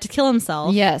that tried to kill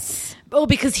himself. Yes. Oh,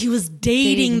 because he was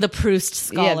dating the Proust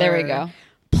Scholar. Yeah, there we go.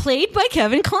 Played by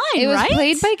Kevin Kline, It was right?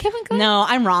 played by Kevin Kline? No,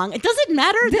 I'm wrong. It doesn't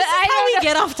matter. This is how we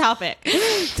get off topic.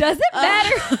 Does it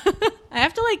matter? I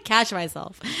have to like catch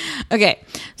myself. Okay,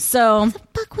 so what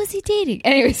the fuck was he dating?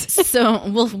 Anyways, so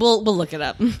we'll look it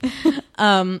up.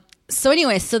 So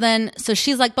anyway, so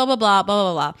she's like blah blah blah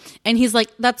blah blah blah, and he's like,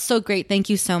 "That's so great, thank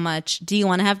you so much. Do you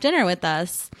want to have dinner with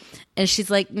us?" And she's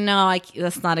like, "No,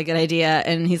 that's not a good idea."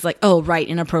 And he's like, "Oh, right,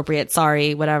 inappropriate.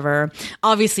 Sorry, whatever."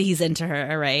 Obviously, he's into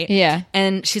her, right? Yeah.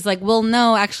 And she's like, "Well,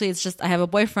 no, actually, it's just I have a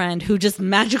boyfriend who just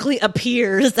magically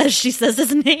appears as she says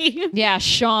his name." Yeah,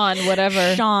 Sean,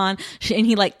 whatever. Sean. And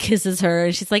he like kisses her,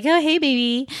 and she's like, "Oh, hey,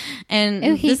 baby." And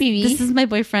baby. This is my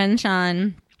boyfriend,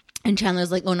 Sean. And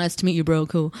Chandler's like, "Oh, nice to meet you, bro.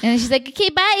 Cool." And she's like, "Okay,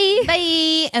 bye.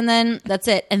 Bye." And then that's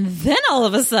it. And then all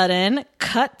of a sudden,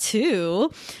 cut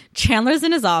to Chandler's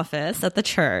in his office at the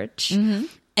church. Mm-hmm.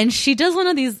 And she does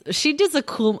a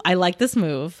cool, I like this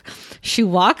move. She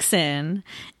walks in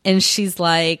and she's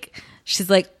like,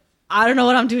 "I don't know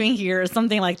what I'm doing here," or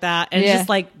something like that. And just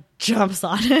like jumps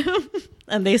on him.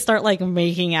 and they start like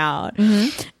making out.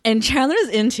 And Chandler's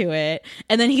into it.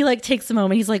 And then he like takes a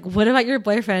moment. He's like, what about your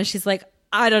boyfriend? And she's like,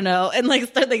 I don't know. And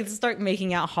like they start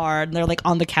making out hard. And they're like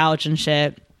on the couch and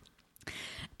shit.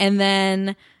 And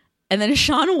then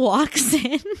Sean walks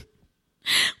in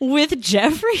with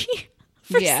Jeffrey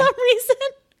for some reason.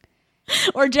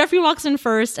 Or Jeffrey walks in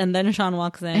first, and then Sean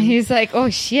walks in. And he's like, oh,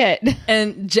 shit.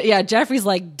 And Jeffrey's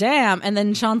like, damn. And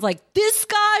then Sean's like, this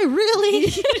guy, really?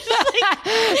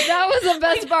 That was the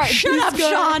best part. Shut up,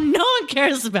 Sean. No one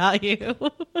cares about you.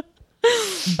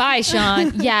 Bye,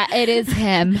 Sean. Yeah, it is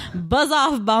him. Buzz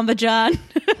off, Bomba John.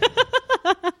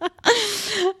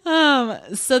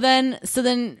 So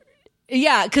then,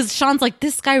 yeah, because Sean's like,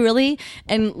 this guy, really?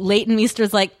 And Leighton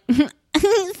Meester's like,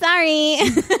 sorry.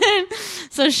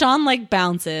 So Sean like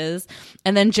bounces,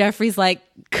 and then Jeffrey's like,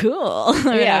 cool, or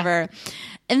whatever.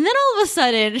 And then all of a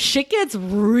sudden shit gets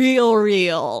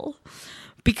real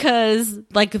because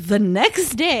like the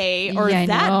next day or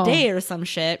that day or some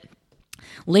shit,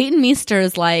 Leighton Meester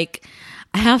is like,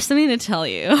 I have something to tell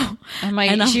you. I'm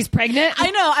like, she's pregnant?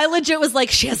 I know. I legit was like,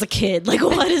 she has a kid. Like,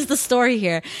 what is the story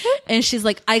here? And she's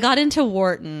like, I got into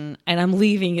Wharton and I'm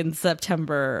leaving in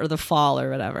September or the fall or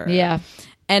whatever. Yeah.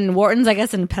 And Wharton's, I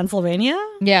guess, in Pennsylvania.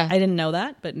 Yeah. I didn't know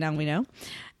that, but now we know.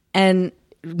 And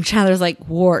Chandler's like,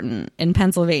 Wharton in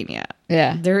Pennsylvania.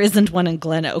 Yeah. There isn't one in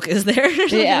Glen Oak, is there? Or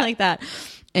something like that.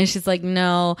 And she's like,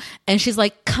 no. And she's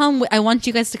like, I want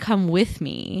you guys to come with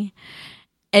me.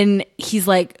 And he's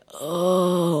like,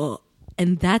 oh,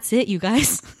 and that's it, you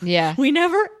guys. Yeah. We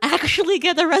never actually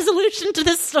get the resolution to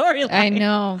this storyline. I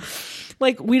know.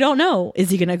 Like, we don't know. Is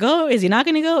he going to go? Is he not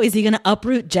going to go? Is he going to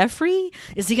uproot Jeffrey?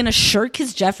 Is he going to shirk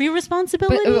his Jeffrey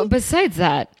responsibility? But besides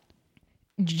that,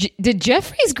 did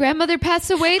Jeffrey's grandmother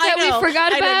pass away that we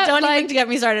forgot about? Don't even get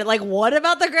me started. Like, what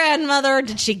about the grandmother?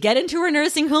 Did she get into her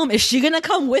nursing home? Is she gonna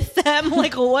come with them?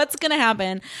 Like, what's gonna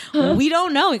happen? We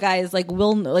don't know, guys. Like,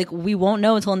 we won't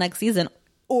know until next season,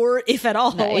 or if at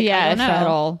all. Like, yeah, if at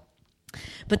all.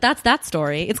 But that's that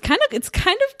story. It's kind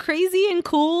of crazy and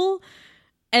cool,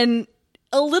 and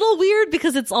a little weird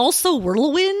because it's all so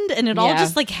whirlwind and it all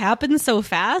just like happens so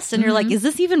fast, and you're like, is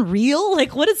this even real?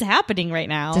 Like, what is happening right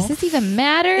now? Does this even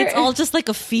matter? It's all just like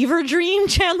a fever dream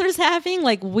Chandler's having,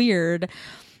 like weird.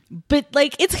 But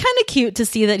like, it's kind of cute to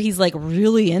see that he's like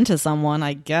really into someone,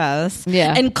 I guess.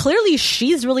 Yeah. And clearly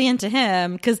she's really into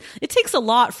him, because it takes a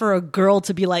lot for a girl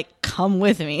to be like, come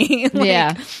with me.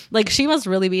 Like she must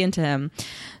really be into him.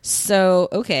 So,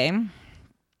 okay.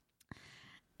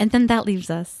 And then that leaves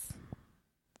us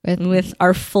with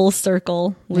our full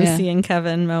circle Lucy and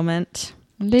Kevin moment.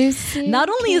 Lucy. Not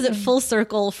only is it full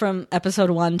circle from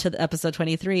episode 1 to episode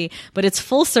 23, but it's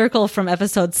full circle from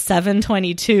episode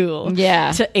 722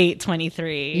 to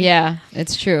 823. Yeah,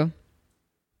 it's true.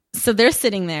 So they're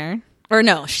sitting there, or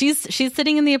no, she's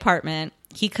sitting in the apartment.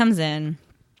 He comes in.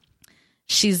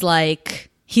 He's like,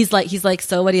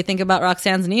 so what do you think about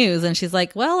Roxanne's news? And she's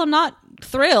like, well, I'm not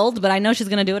thrilled, but I know she's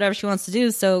going to do whatever she wants to do.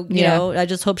 So, you know, I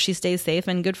just hope she stays safe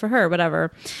and good for her,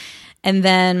 whatever. And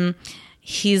then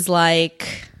he's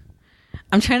like,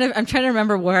 I'm trying to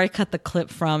remember where I cut the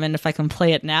clip from and if I can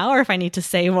play it now or if I need to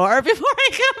say more before I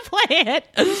can play it.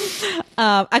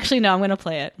 Actually, no, I'm going to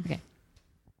play it. Okay.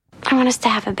 I want us to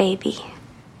have a baby.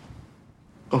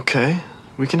 Okay.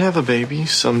 We can have a baby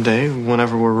someday,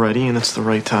 whenever we're ready and it's the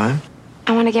right time.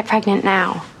 I want to get pregnant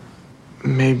now.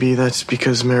 Maybe that's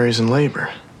because Mary's in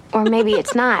labor. Or maybe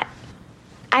it's not.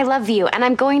 I love you, and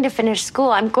I'm going to finish school.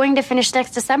 I'm going to finish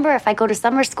next December if I go to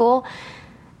summer school.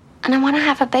 And I want to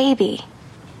have a baby.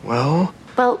 Well,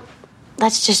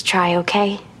 let's just try,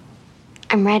 okay?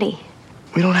 I'm ready.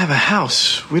 We don't have a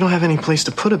house. We don't have any place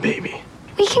to put a baby.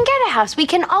 We can get a house. We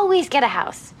can always get a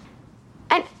house.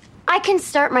 And I can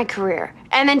start my career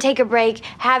and then take a break,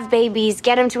 have babies,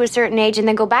 get them to a certain age, and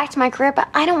then go back to my career, but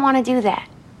I don't want to do that.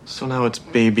 So now it's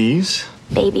babies?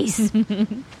 Babies.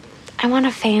 I want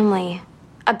a family.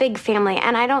 A big family,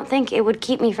 and I don't think it would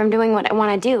keep me from doing what I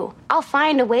want to do. I'll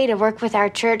find a way to work with our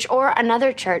church or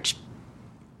another church.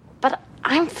 But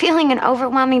I'm feeling an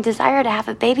overwhelming desire to have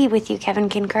a baby with you, Kevin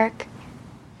Kinkirk.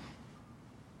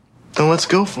 Then let's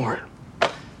go for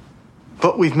it.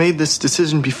 But we've made this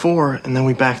decision before, and then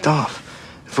we backed off.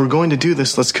 If we're going to do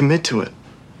this, let's commit to it.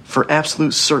 For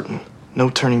absolute certain. No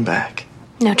turning back.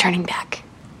 No turning back.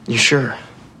 You sure?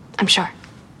 I'm sure.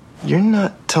 You're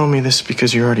not telling me this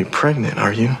because you're already pregnant,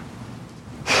 are you?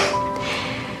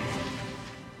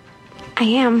 I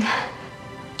am.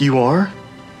 You are?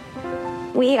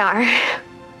 We are.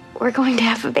 We're going to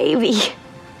have a baby.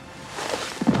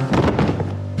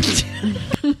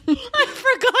 I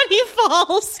forgot he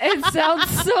falls. It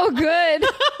sounds so good.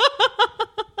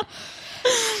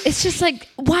 It's just like,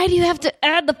 why do you have to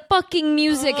add the fucking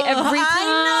music every time?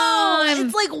 I know.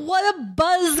 It's like, what a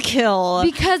buzzkill.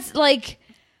 Because, like,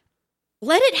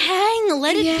 let it hang.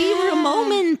 Let it be for a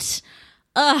moment.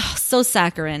 Ugh, so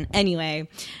saccharine. Anyway,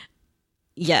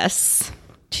 yes.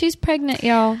 She's pregnant,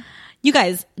 y'all. You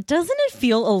guys, doesn't it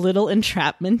feel a little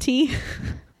entrapment-y?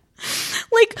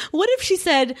 Like, what if she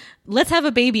said, let's have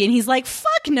a baby, and he's like,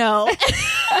 fuck no.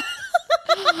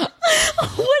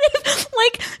 What if,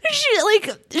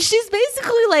 she's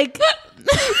basically like,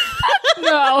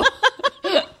 no.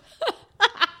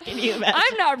 Can you imagine?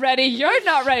 I'm not ready. You're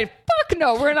not ready. Fuck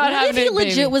no. We're not having a baby. What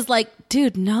if he legit was like,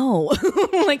 dude, no.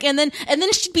 Like, and then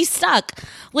she'd be stuck.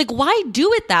 Like, why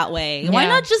do it that way? Why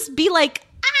not just be like,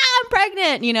 I'm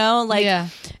pregnant, you know? Like,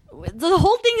 the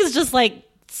whole thing is just like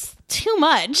too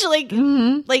much. Like,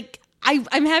 like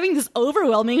I'm having this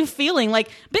overwhelming feeling. Like,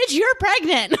 bitch, you're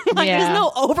pregnant. Like, there's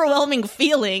no overwhelming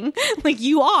feeling. Like,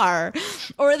 you are.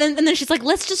 Or then she's like,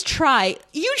 let's just try.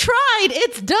 You tried.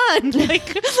 It's done. Like,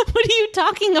 what are you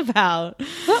talking about?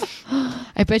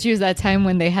 I bet you it was that time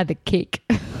when they had the cake.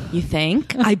 You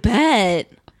think? I bet.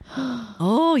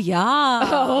 Oh, yeah.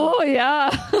 Oh, yeah.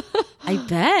 I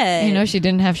bet. You know, she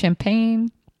didn't have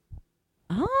champagne.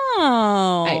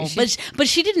 Oh. But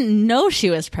she didn't know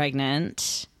she was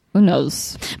pregnant. Who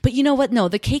knows? But you know what? No,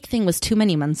 the cake thing was too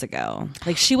many months ago.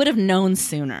 Like, she would have known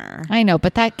sooner. I know,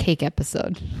 but that cake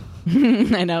episode.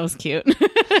 I know, it was cute.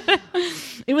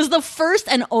 It was the first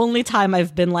and only time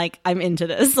I've been like, I'm into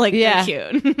this. Like, they're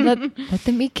cute. let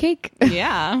them eat cake.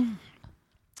 Yeah.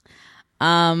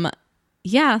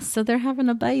 Yeah, so they're having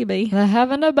a baby. They're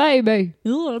having a baby.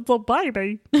 Oh, it's a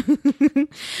baby.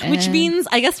 Which means,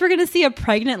 I guess we're going to see a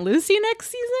pregnant Lucy next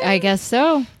season? I guess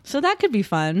so. So that could be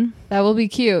fun. That will be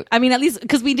cute. I mean, at least,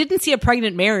 because we didn't see a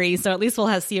pregnant Mary, so at least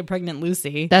we'll see a pregnant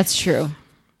Lucy. That's true.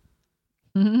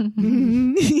 We're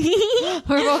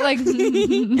both like...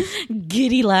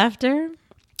 Giddy laughter.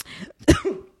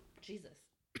 Jesus.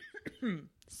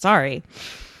 Sorry.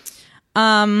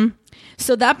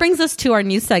 So that brings us to our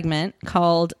new segment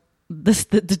called the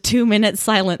 2-minute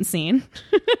silent scene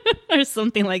or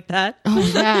something like that.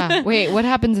 Oh, yeah. Wait, what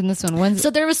happens in this one?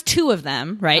 So there was 2 of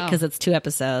them, right? Because it's 2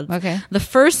 episodes. Okay. The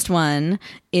first one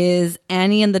is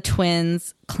Annie and the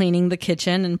twins cleaning the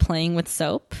kitchen and playing with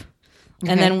soap.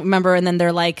 Okay. And then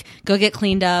they're like, go get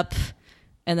cleaned up.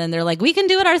 And then they're like, we can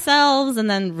do it ourselves. And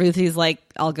then Ruthie's like,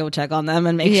 I'll go check on them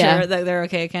and make sure that they're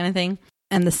okay, kind of thing.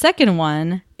 And the second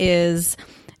one is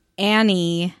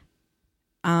Annie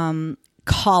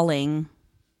calling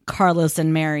Carlos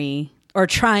and Mary, or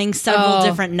trying several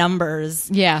different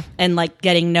numbers. Yeah. And like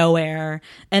getting nowhere.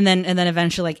 And then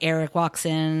eventually like Eric walks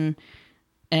in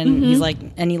and he's like,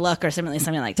 any luck, or something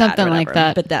like that. Something like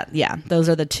that. But those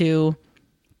are the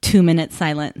 2-minute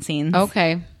silent scenes.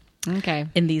 Okay.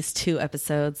 In these 2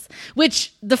 episodes,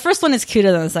 which the first one is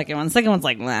cuter than the second one. The second one's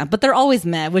like meh, but they're always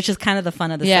meh, which is kind of the fun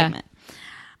of the segment.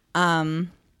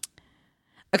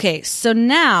 Okay, so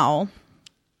now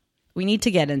we need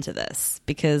to get into this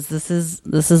because this is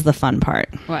the fun part.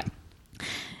 What?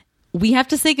 We have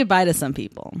to say goodbye to some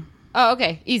people. Oh,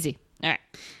 okay. Easy. All right.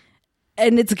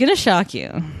 And it's going to shock you.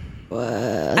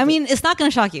 What? I mean, it's not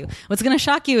going to shock you. What's going to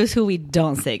shock you is who we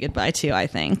don't say goodbye to, I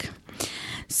think.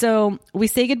 So we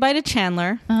say goodbye to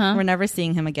Chandler. We're never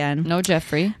seeing him again. No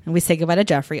Jeffrey. And we say goodbye to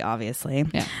Jeffrey, obviously.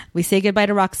 Yeah. We say goodbye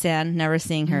to Roxanne. Never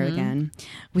seeing her again.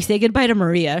 We say goodbye to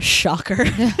Maria. Shocker.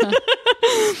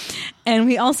 And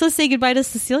we also say goodbye to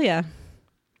Cecilia.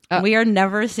 We are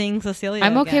never seeing Cecilia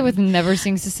I'm okay again. with never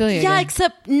seeing Cecilia again.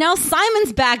 Except now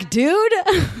Simon's back, dude.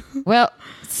 Well,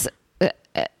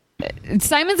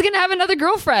 Simon's going to have another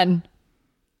girlfriend.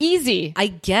 Easy. I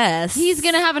guess. He's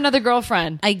going to have another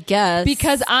girlfriend. I guess.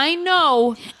 Because I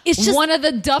know it's just one of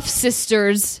the Duff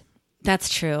sisters. That's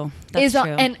true. That's true.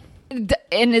 And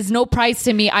is no prize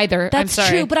to me either. That's I'm sorry.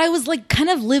 true, but I was like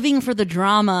kind of living for the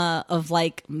drama of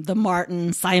like the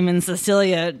Martin, Simon,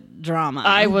 Cecilia drama.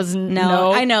 I was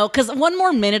no. I know, because one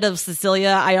more minute of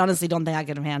Cecilia, I honestly don't think I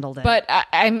could have handled it. But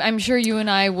I'm sure you and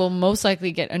I will most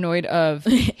likely get annoyed of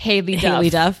Haley Duff.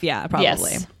 Haley Duff, yeah,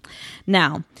 probably. Yes.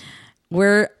 Now,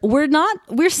 we're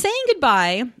saying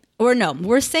goodbye, or no,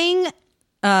 we're saying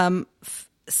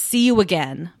see you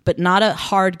again, but not a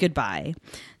hard goodbye,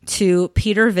 to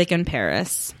Peter, Vic, and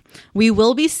Paris. We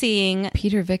will be seeing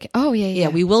Peter, Vic. Oh, yeah.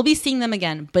 We will be seeing them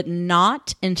again, but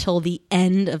not until the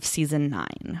end of season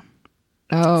 9.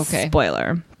 Oh, okay.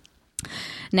 Spoiler.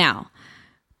 Now,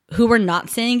 who we're not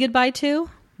saying goodbye to?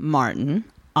 Martin,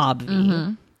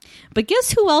 obvi. But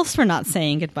guess who else we're not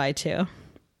saying goodbye to?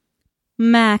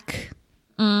 Mac.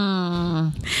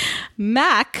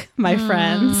 Mac, my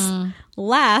friends,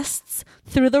 lasts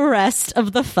through the rest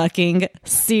of the fucking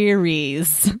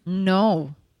series.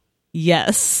 No.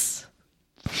 Yes.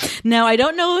 Now, I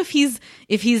don't know if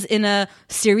he's in a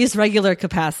series regular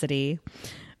capacity,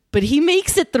 but he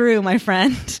makes it through, my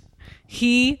friend.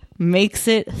 He makes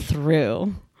it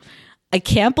through. I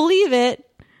can't believe it,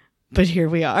 but here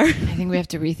we are. I think we have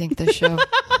to rethink this show.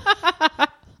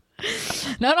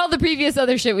 Not all the previous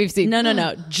other shit we've seen.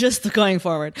 No. Just going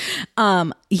forward.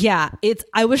 Yeah,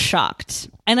 I was shocked.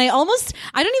 And I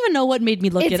don't even know what made me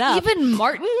look it up. Even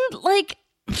Martin, like...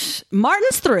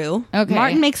 Martin's through. Okay.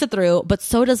 Martin makes it through, but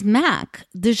so does Mac.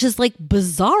 There's just like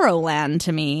bizarro land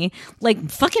to me.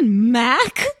 Like fucking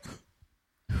Mac.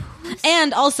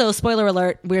 And also, spoiler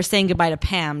alert, we're saying goodbye to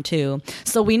Pam too.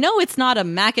 So we know it's not a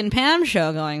Mac and Pam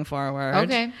show going forward.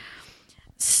 Okay.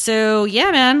 So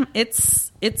yeah, man,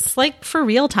 it's like for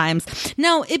real times.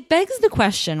 Now it begs the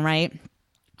question, right?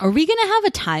 Are we gonna have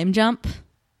a time jump?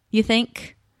 You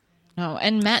think? No,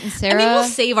 and Matt and Sarah. I mean, we'll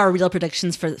save our real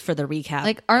predictions for the recap.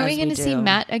 Like, aren't we going to see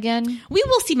Matt again? We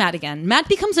will see Matt again. Matt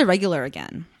becomes a regular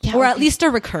again, yeah, or at least a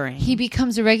recurring. He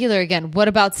becomes a regular again. What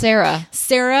about Sarah?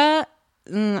 Sarah,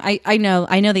 I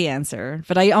know the answer,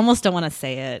 but I almost don't want to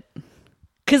say it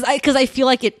because I feel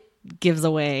like it gives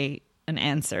away an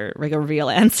answer, like a real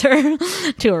answer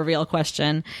to a real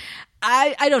question.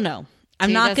 I don't know.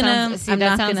 I'm not gonna. That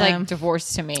sounds like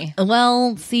divorce to me.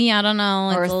 Well, see, I don't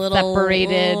know. Or it's a little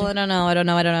separated. I don't know. I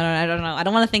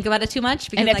don't want to think about it too much.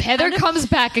 Because and if Heather comes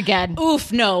back again,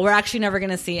 oof, no, we're actually never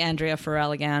going to see Andrea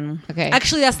Farrell again. Okay,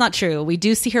 actually, that's not true. We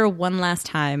do see her one last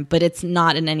time, but it's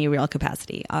not in any real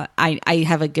capacity. I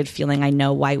have a good feeling. I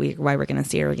know why we're going to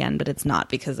see her again, but it's not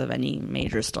because of any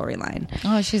major storyline.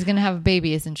 Oh, she's going to have a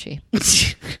baby, isn't she?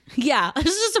 Yeah, this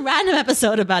is just a random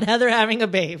episode about Heather having a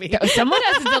baby. Someone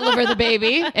has to deliver the baby.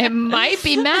 It might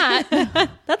be Matt.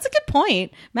 That's a good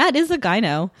point. Matt is a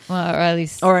gyno. Well, or at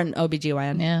least... Or an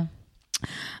OBGYN.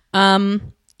 Yeah.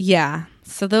 Yeah.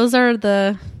 So those are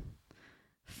the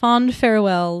fond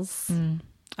farewells.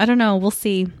 I don't know. We'll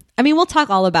see. I mean, we'll talk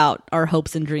all about our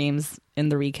hopes and dreams in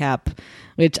the recap,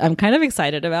 which I'm kind of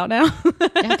excited about now.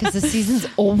 Yeah, because the season's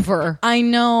over. I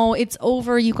know. It's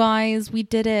over, you guys. We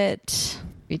did it.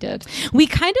 We did. We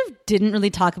kind of didn't really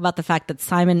talk about the fact that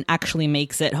Simon actually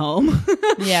makes it home.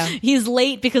 Yeah. He's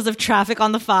late because of traffic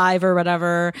on the 5 or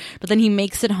whatever, but then he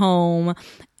makes it home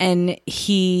and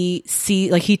he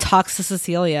talks to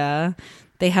Cecilia.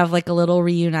 They have like a little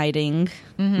reuniting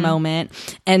moment,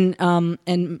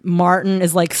 and Martin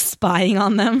is like spying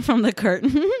on them from the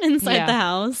curtain inside the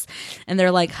house, and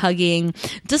they're like hugging.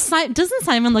 Doesn't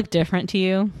Simon look different to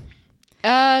you?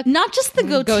 Not just the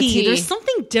goatee. There's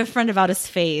something different about his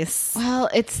face. Well,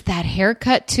 it's that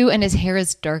haircut too, and his hair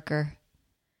is darker.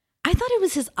 I thought it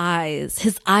was his eyes.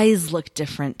 His eyes look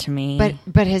different to me.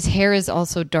 But his hair is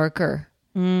also darker.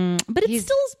 But it's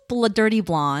still dirty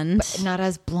blonde. But not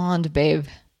as blonde, babe.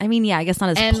 I mean, yeah, I guess not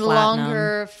as and platinum.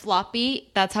 Longer, floppy.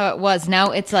 That's how it was.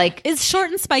 Now it's like it's short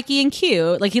and spiky and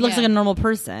cute. Like he looks like a normal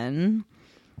person.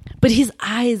 But his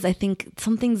eyes, I think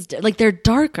something's like they're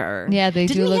darker. Yeah, they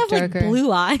do look darker. Didn't he have like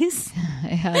blue eyes?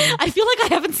 I feel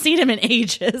like I haven't seen him in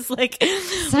ages. Like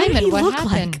Simon, what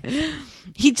happened? Like?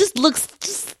 He just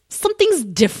looks something's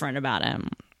different about him.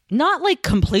 Not like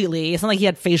completely. It's not like he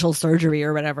had facial surgery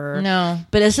or whatever. No,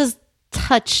 but it's just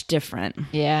touch different.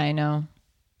 Yeah, I know.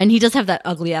 And he does have that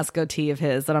ugly ass goatee of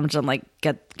his that I'm just like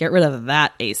get rid of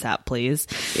that ASAP, please.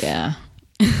 Yeah.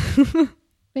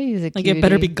 He's a cutie. Like it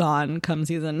better be gone come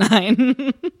season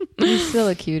 9. He's still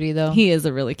a cutie though. He is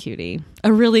a really cutie.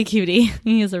 A really cutie.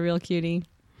 He is a real cutie.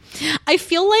 I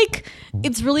feel like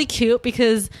it's really cute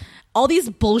because all these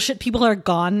bullshit people are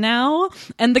gone now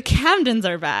and the Camdens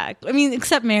are back. I mean,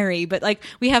 except Mary, but like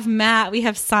we have Matt, we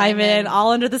have Simon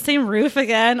all under the same roof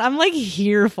again. I'm like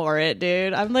here for it,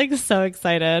 dude. I'm like so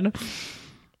excited.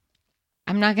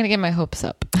 I'm not going to get my hopes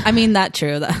up. I mean, that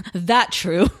true. That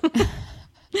true.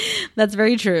 That's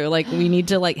very true. Like we need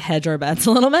to like hedge our bets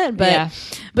a little bit,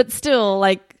 but still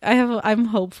like I'm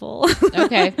hopeful.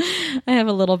 Okay. I have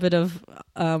a little bit of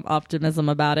optimism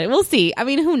about it. We'll see. I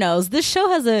mean, who knows? This show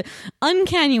has a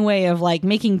uncanny way of like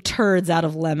making turds out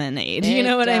of lemonade. You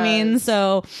know what I mean?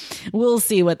 So we'll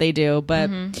see what they do, but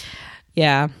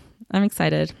yeah, I'm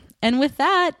excited. And with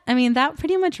that, I mean, that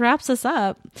pretty much wraps us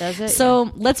up. Does it?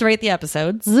 So let's rate the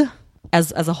episodes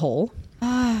as a whole.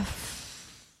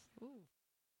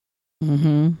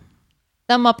 Thumb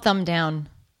up, thumb down.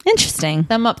 Interesting.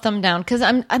 Thumb up, thumb down. Because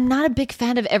I'm not a big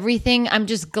fan of everything. I'm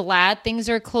just glad things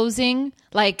are closing.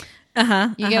 Like, you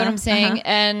get what I'm saying?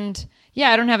 And yeah,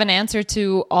 I don't have an answer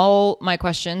to all my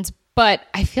questions, but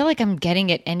I feel like I'm getting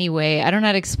it anyway. I don't know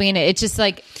how to explain it. It's just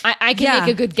like I can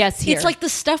make a good guess here. It's like the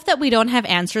stuff that we don't have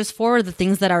answers for, the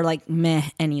things that are like meh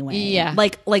anyway. Yeah.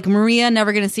 Like Maria,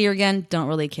 never gonna see her again, don't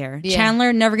really care. Yeah.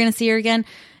 Chandler, never gonna see her again,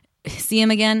 see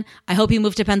him again. I hope he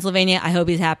moved to Pennsylvania. I hope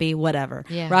he's happy. Whatever.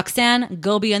 Yeah. Roxanne,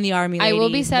 go be in the army. Lady. I will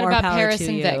be sad More about power Paris to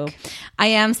and you. Vic. I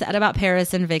am sad about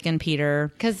Paris and Vic and Peter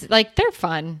because like they're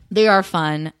fun. They are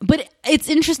fun, but it's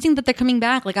interesting that they're coming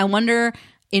back. Like I wonder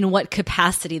in what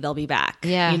capacity they'll be back.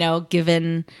 Yeah, you know,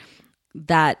 given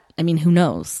that. I mean, who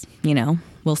knows? You know,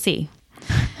 we'll see.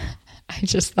 I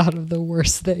just thought of the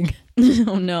worst thing.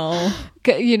 Oh no!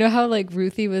 You know how like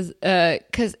Ruthie was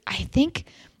because I think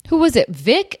who was it?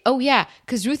 Vic? Oh yeah,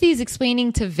 because Ruthie's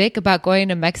explaining to Vic about going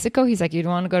to Mexico. He's like, "You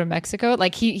don't want to go to Mexico?"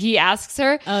 Like he asks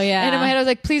her. Oh yeah. And in my head, I was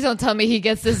like, "Please don't tell me he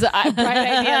gets this bright idea.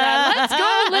 That, let's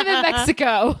go live in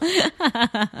Mexico."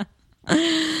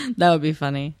 That would be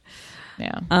funny.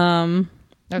 Yeah.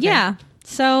 Okay. Yeah.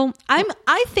 So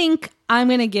I think I'm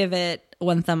gonna give it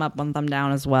one thumb up, one thumb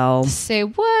down as well. Say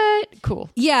what? Cool.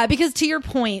 Yeah, because to your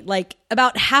point, like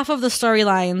about half of the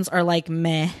storylines are like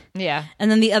meh. Yeah.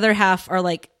 And then the other half are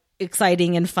like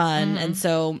exciting and fun. And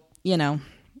so, you know,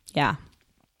 yeah.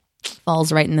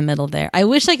 Falls right in the middle there. I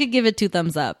wish I could give it 2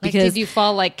 thumbs up Like, because did you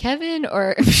fall like Kevin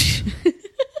or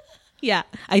yeah,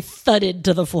 I thudded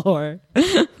to the floor.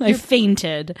 I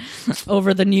fainted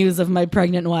over the news of my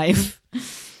pregnant wife.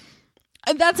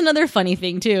 And that's another funny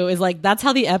thing too, is like that's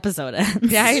how the episode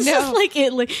ends. Yeah, I It's know. just like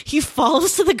he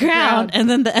falls to the ground and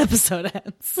then the episode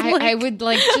ends. I would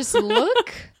like just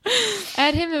look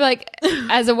at him and be like,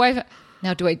 as a wife,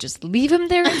 now do I just leave him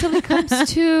there until he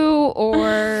comes to,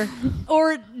 or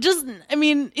just, I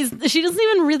mean, she doesn't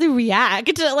even really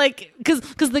react to like,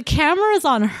 because the camera is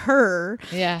on her.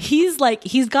 Yeah. He's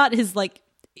got his like,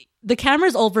 the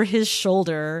camera's over his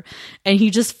shoulder and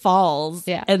he just falls.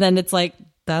 Yeah. And then it's like,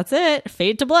 that's it.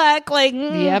 Fade to black. Like,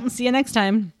 Yep. See you next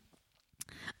time.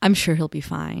 I'm sure he'll be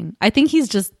fine. I think he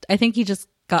just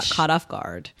got caught off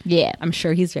guard. Yeah. I'm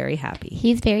sure he's very happy.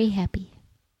 He's very happy.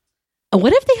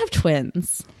 What if they have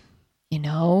twins? You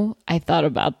know, I thought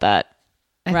about that.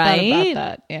 I thought about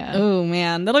that. Yeah. Oh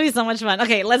man, that'll be so much fun.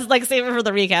 Okay, let's like save it for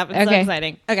the recap. It's so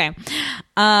exciting. Okay.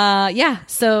 Yeah.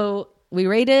 So we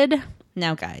rated.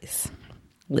 Now, guys,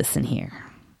 listen here.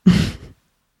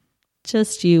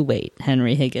 Just you wait,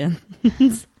 Henry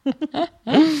Higgins.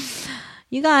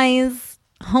 You guys,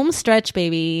 home stretch,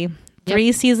 baby.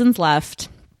 3 seasons left.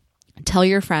 Tell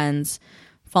your friends.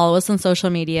 Follow us on social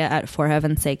media at For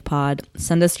Heaven's Sake Pod.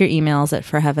 Send us your emails at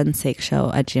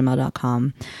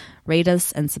forheavensakeshow@gmail.com. Rate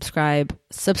us and subscribe.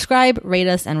 Rate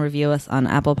us, and review us on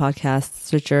Apple Podcasts,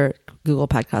 Stitcher, Google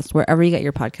Podcasts, wherever you get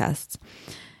your podcasts.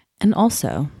 And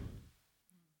also,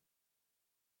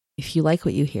 if you like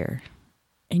what you hear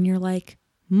and you're like,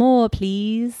 more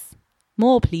please,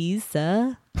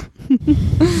 sir,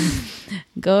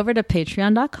 go over to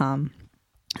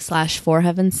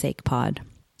patreon.com/forheavensakepod.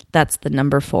 That's the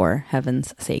number 4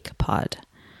 Heaven's Sake Pod,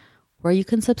 where you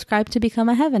can subscribe to become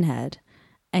a Heaven Head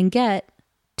and get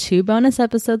 2 bonus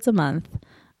episodes a month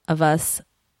of us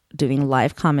doing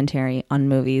live commentary on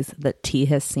movies that T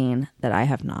has seen that I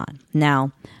have not.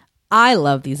 Now, I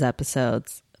love these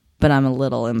episodes, but I'm a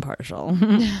little impartial.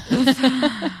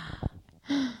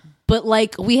 But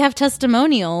like, we have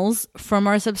testimonials from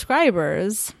our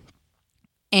subscribers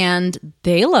and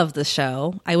they love the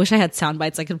show. I wish I had sound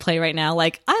bites I could play right now.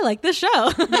 Like, I like this show.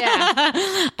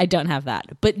 Yeah. I don't have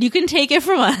that, but you can take it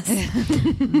from us.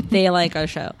 They like our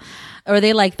show, or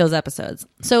they like those episodes.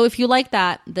 So if you like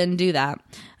that, then do that.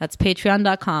 That's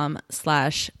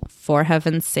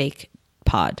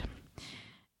patreon.com/forheavensakepod.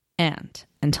 And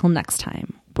until next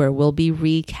time, where we'll be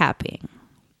recapping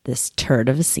this turd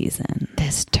of a season.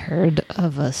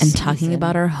 And talking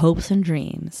about our hopes and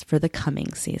dreams for the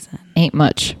coming season. Ain't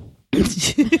much.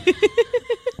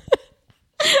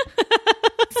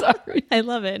 Sorry. I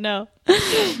love it. No.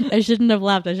 I shouldn't have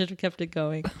laughed. I should have kept it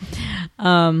going.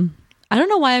 I don't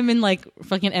know why I'm in like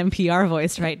fucking NPR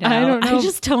voice right now. I don't know. I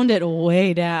just toned it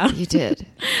way down. You did.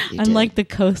 I'm like the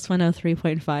Coast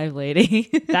 103.5 lady.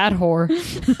 That whore.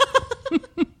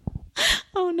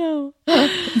 Oh no.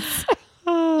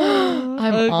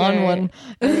 I'm on one.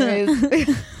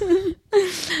 Anyways.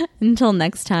 Until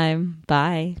next time.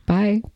 Bye. Bye.